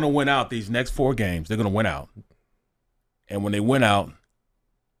 Because they're going to win out these next 4 games. They're going to win out. And when they win out,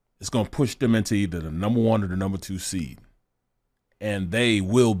 it's going to push them into either the number 1 or the number 2 seed. And they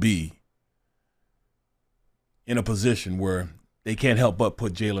will be in a position where they can't help but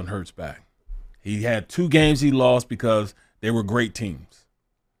put Jalen Hurts back. He had 2 games he lost because they were great teams.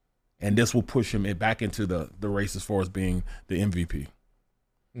 And this will push him back into the race as far as being the MVP.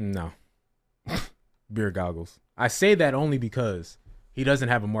 No. Beer goggles. I say that only because he doesn't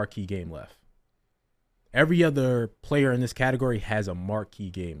have a marquee game left. Every other player in this category has a marquee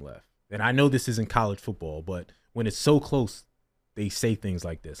game left. And I know this isn't college football, but when it's so close, they say things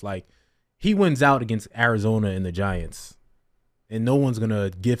like this. Like, he wins out against Arizona and the Giants, and no one's going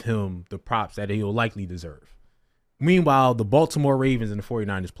to give him the props that he'll likely deserve. Meanwhile, the Baltimore Ravens and the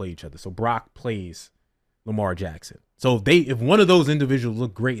 49ers play each other. So Brock plays Lamar Jackson. So if one of those individuals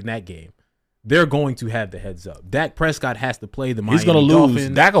look great in that game, they're going to have the heads up. Dak Prescott has to play the Miami He's going to lose.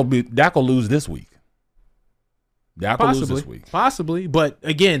 Dolphins. Dak will lose this week. Dak will lose this week. Possibly. But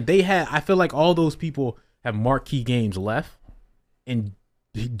again, I feel like all those people have marquee games left, and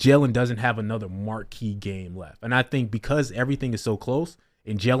Jalen doesn't have another marquee game left. And I think because everything is so close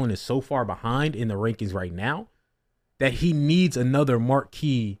and Jalen is so far behind in the rankings right now, that he needs another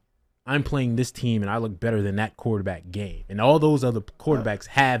marquee. I'm playing this team and I look better than that quarterback game. And all those other quarterbacks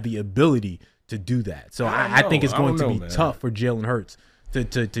have the ability to do that. So I think it's going to be tough for Jalen Hurts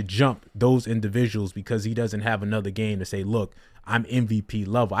to jump those individuals because he doesn't have another game to say, look, I'm MVP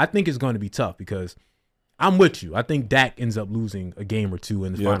level. I think it's going to be tough because I'm with you. I think Dak ends up losing a game or two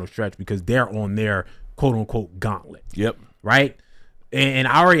in the final stretch because they're on their quote-unquote gauntlet. Yep. Right? And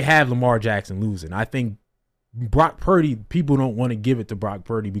I already have Lamar Jackson losing. I think Brock Purdy, people don't want to give it to Brock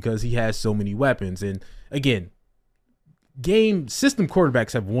Purdy because he has so many weapons. And again, game system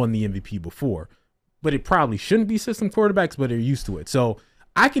quarterbacks have won the MVP before, but it probably shouldn't be system quarterbacks, but they're used to it. So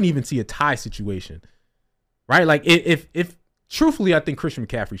I can even see a tie situation, right? Like if truthfully, I think Christian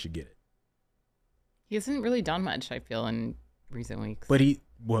McCaffrey should get it. He hasn't really done much, I feel, in recent weeks. But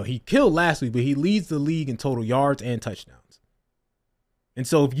he killed last week, but he leads the league in total yards and touchdowns. And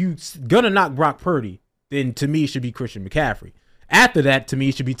so if you're going to knock Brock Purdy, then to me it should be Christian McCaffrey. After that, to me,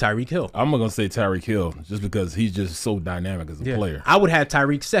 it should be Tyreek Hill. I'm going to say Tyreek Hill just because he's just so dynamic as a player. I would have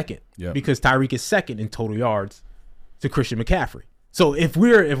Tyreek second because Tyreek is second in total yards to Christian McCaffrey. So if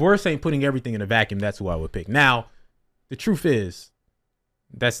we're saying putting everything in a vacuum, that's who I would pick. Now, the truth is,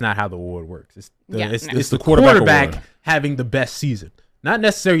 that's not how the award works. It's the quarterback having the best season. Not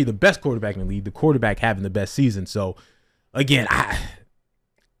necessarily the best quarterback in the league, the quarterback having the best season. So, again,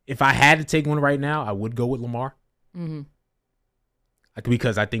 if I had to take one right now, I would go with Lamar. Mm-hmm.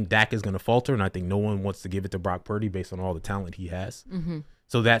 Because I think Dak is going to falter, and I think no one wants to give it to Brock Purdy based on all the talent he has. Mm-hmm.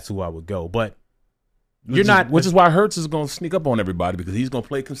 So that's who I would go. But which is why Hurts is going to sneak up on everybody because he's going to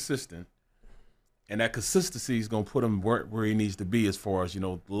play consistent. And that consistency is going to put him where he needs to be as far as, the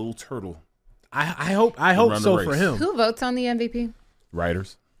little turtle. I hope so for him. Who votes on the MVP?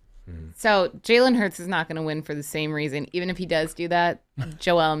 Writers. Mm-hmm. So Jalen Hurts is not going to win for the same reason. Even if he does do that,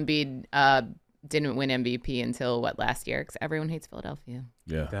 Joel Embiid didn't win MVP until, last year? Because everyone hates Philadelphia.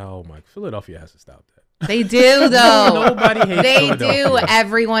 Yeah. Oh, my. Philadelphia has to stop that. They do, though. Nobody hates Philadelphia. They do.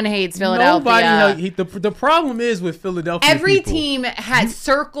 Everyone hates Philadelphia. The problem is with Philadelphia. Every team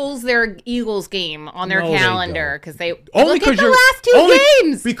circles their Eagles game on their calendar because they only look at the last two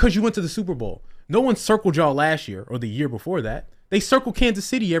games. Because you went to the Super Bowl. No one circled y'all last year or the year before that. They circled Kansas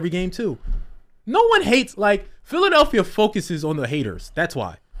City every game too. No one hates Philadelphia focuses on the haters. That's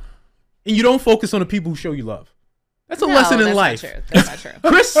why. And you don't focus on the people who show you love. That's a lesson in life. That's not true.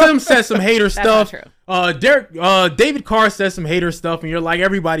 Chris Sims says some hater stuff. Not true. David Carr says some hater stuff, and you're like,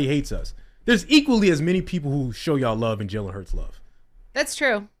 everybody hates us. There's equally as many people who show y'all love and Jalen Hurts love. That's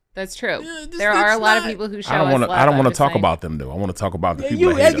true. There are a lot of people who show us love. I don't want to talk about them, though. I want to talk about the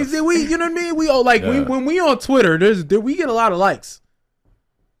people that hate us. You know what I mean? We all when we on Twitter, we get a lot of likes.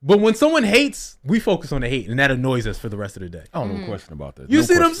 But when someone hates, we focus on the hate, and that annoys us for the rest of the day. I don't know question about that. You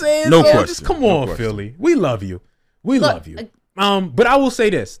see what I'm saying? No question. Just come on, Philly. We love you. We love you. But I will say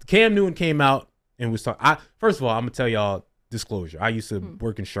this. Cam Newton came out and was talking. First of all, I'm going to tell y'all disclosure. I used to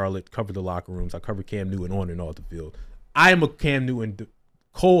work in Charlotte, cover the locker rooms. I covered Cam Newton on and off the field. I am a Cam Newton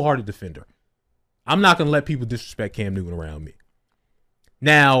cold-hearted defender. I'm not going to let people disrespect Cam Newton around me.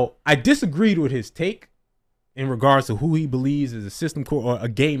 Now, I disagreed with his take in regards to who he believes is a system or a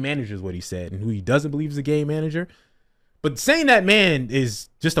game manager is what he said, and who he doesn't believe is a game manager. But saying that man is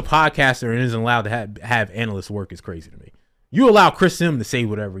just a podcaster and isn't allowed to have analyst work is crazy to me. You allow Chris Sims to say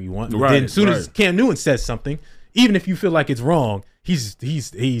whatever you want. Right, then as soon as Cam Newton says something, even if you feel like it's wrong,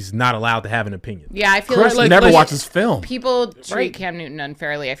 he's not allowed to have an opinion. Yeah, I feel Chris never watches film. People treat Cam Newton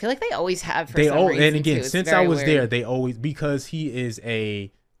unfairly. I feel like they always have for some reason. And again, since I was there, they always, because he is a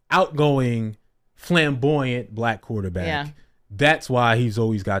outgoing, flamboyant black quarterback. Yeah. That's why he's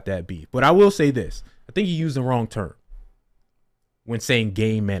always got that beef. But I will say this. I think he used the wrong term when saying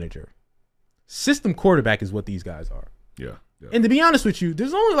game manager. System quarterback is what these guys are. Yeah. And to be honest with you,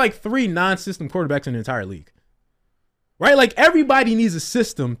 there's only 3 non-system quarterbacks in the entire league. right? Like everybody needs a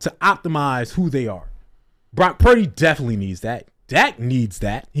system to optimize who they are. Brock Purdy definitely needs that. Dak needs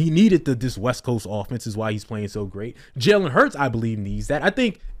that. He needed this West Coast offense is why he's playing so great. Jalen Hurts, I believe, needs that. I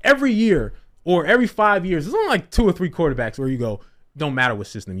think every year or every 5 years, there's only like 2 or 3 quarterbacks where you go, don't matter what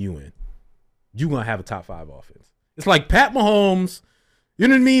system you in, you're going to have a top 5 offense. It's like Pat Mahomes, you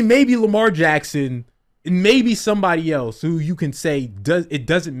know what I mean? Maybe Lamar Jackson, and maybe somebody else who you can say it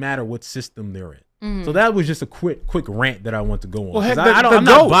doesn't matter what system they're in. Mm-hmm. So that was just a quick rant that I want to go on. Well, I'm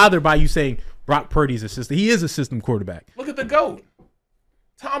not bothered by you saying Brock Purdy's a system. He is a system quarterback. Look at the GOAT.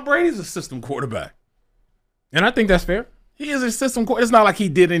 Tom Brady's a system quarterback. And I think that's fair. He is a system quarterback. It's not like he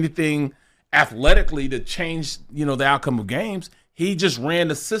did anything athletically to change, the outcome of games. He just ran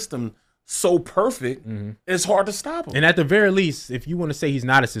the system so perfect, it's hard to stop him. And at the very least, if you want to say he's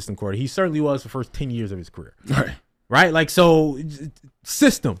not a system quarterback, he certainly was the first 10 years of his career. Right? Like, so,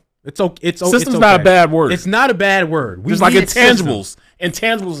 system. System's okay. Not a bad word. It's not a bad word. Just like intangibles.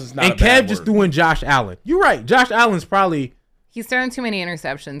 Intangibles is not a bad word. And Kev just doing Josh Allen. You're right. Josh Allen's probably... He's throwing too many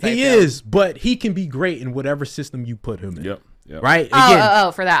interceptions. He is, but he can be great in whatever system you put him in. Yep. Right?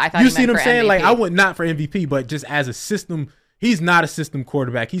 Again, for that. I thought you see what I'm saying? MVP. Like, I would not for MVP, but just as a system, he's not a system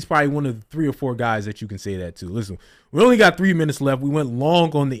quarterback. He's probably one of the 3 or 4 guys that you can say that to. Listen, we only got 3 minutes left. We went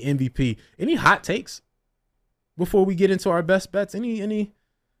long on the MVP. Any hot takes before we get into our best bets?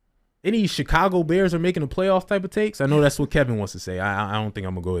 Any Chicago Bears are making a playoff type of takes? I know that's what Kevin wants to say. I don't think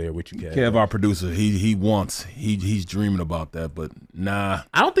I'm gonna go there with you, Kev. Kev, our producer, he's dreaming about that, but nah.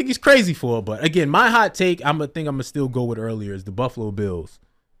 I don't think he's crazy for it. But again, my hot take, I'm gonna still go with earlier is the Buffalo Bills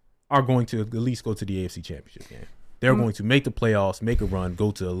are going to at least go to the AFC Championship game. They're going to make the playoffs, make a run,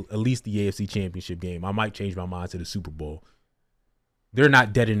 go to at least the AFC Championship game. I might change my mind to the Super Bowl. They're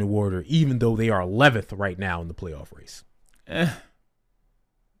not dead in the water, even though they are 11th right now in the playoff race.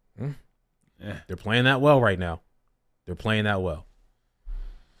 They're playing that well right now. They're playing that well.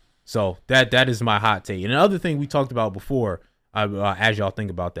 So that is my hot take. And the other thing we talked about before, as y'all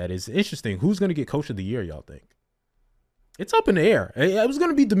think about that, is interesting. Who's going to get Coach of the Year, y'all think? It's up in the air. It was going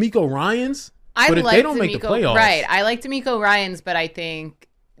to be DeMeco Ryans, but if they don't make the playoffs. Right. I like DeMeco Ryans, but I think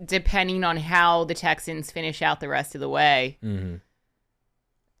depending on how the Texans finish out the rest of the way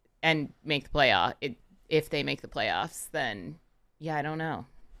and make the playoff, if they make the playoffs, then, yeah, I don't know.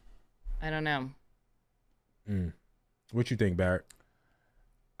 What you think, Barrett?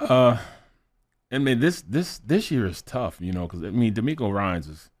 I mean, this year is tough, because DeMeco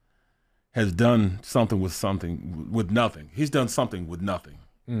Ryans has done something with nothing. He's done something with nothing.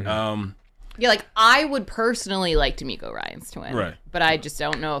 Yeah, like I would personally like DeMeco Ryans to win, right? But I just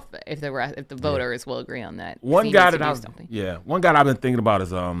don't know if the voters will agree on that. One guy I've been thinking about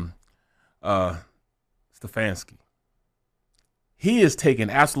is Stefanski. He has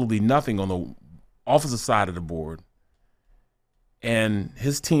taken absolutely nothing on the offensive side of the board, and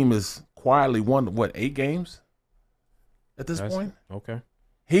his team has quietly won, 8 games at this point? Okay.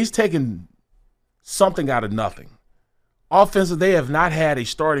 He's taken something out of nothing. Offensive, they have not had a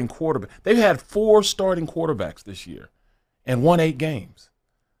starting quarterback. They've had 4 starting quarterbacks this year and won 8 games.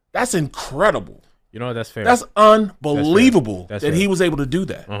 That's incredible. That's fair. That's unbelievable that he was able to do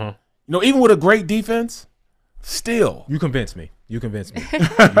that. Even with a great defense, still. You convinced me.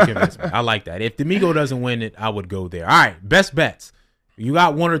 I like that. If DeMeco doesn't win it, I would go there. All right, best bets. You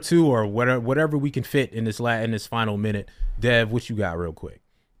got 1 or 2 or whatever we can fit in this final minute. Dev, what you got real quick?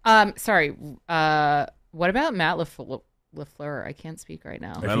 Sorry. What about Matt LaFleur? I can't speak right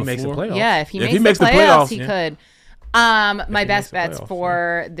now. If he makes the playoffs. Yeah, if he makes the playoffs, he could. My best bets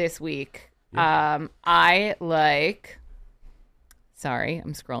for this week. Yeah. I like. Sorry,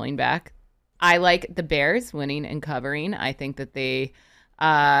 I'm scrolling back. I like the Bears winning and covering. I think that they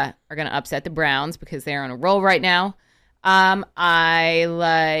are going to upset the Browns because they're on a roll right now. I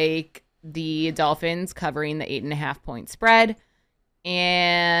like the Dolphins covering the 8.5-point spread.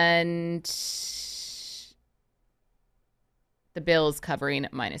 And the Bills covering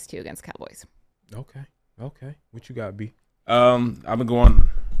 -2 against Cowboys. Okay. What you got, B? I've been going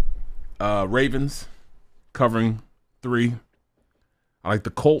Ravens covering 3. I like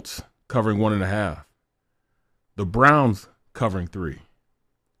the Colts covering 1.5. The Browns covering 3.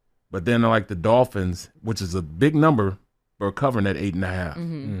 But then I like the Dolphins, which is a big number, but covering at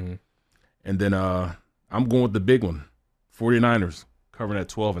 8.5. And then I'm going with the big one, 49ers covering at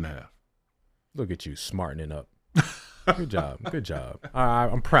 12.5. Look at you smartening up. Good job.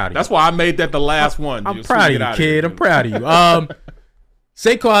 I'm proud of you. That's why I made that the last one. I'm proud of you, kid. I'm proud of you.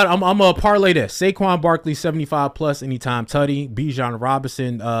 Saquon, I'm going to parlay this. Saquon Barkley, 75+ anytime tutty. Bijan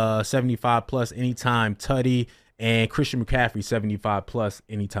Robinson, 75+ anytime tutty. And Christian McCaffrey, 75+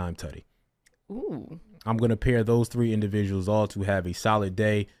 anytime tutty. Ooh. I'm going to pair those three individuals all to have a solid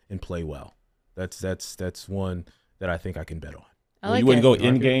day and play well. That's one that I think I can bet on. You wouldn't go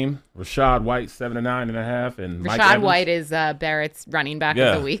in game. Rashad White 7 to 9.5, and Mike Rashad Evans? White is Barrett's running back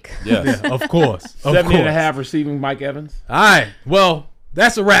of the week. Yes. Yeah, of course. 70.5 receiving Mike Evans. All right. Well,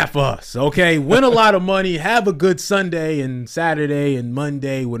 that's a wrap for us. Okay, win a lot of money. Have a good Sunday and Saturday and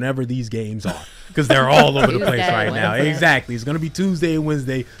Monday, whenever these games are, because they're all over the place right now. Exactly. It's going to be Tuesday and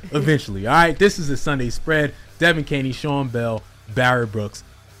Wednesday eventually. All right. This is the Sunday Spread. Devin Caney, Sean Bell, Barrett Brooks,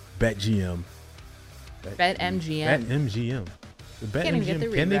 BetGM. BetMGM. BetMGM. Can't even get the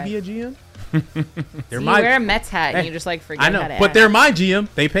Can they read be a GM? So you wear a Mets hat and you just forget I know, how to but act. they're my GM.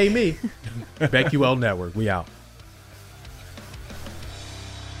 They pay me. BetQL Network. We out.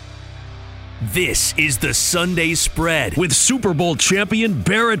 This is the Sunday Spread with Super Bowl champion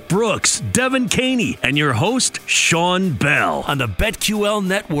Barrett Brooks, Devin Caney, and your host, Sean Bell, on the BetQL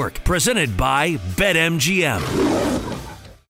Network, presented by BetMGM.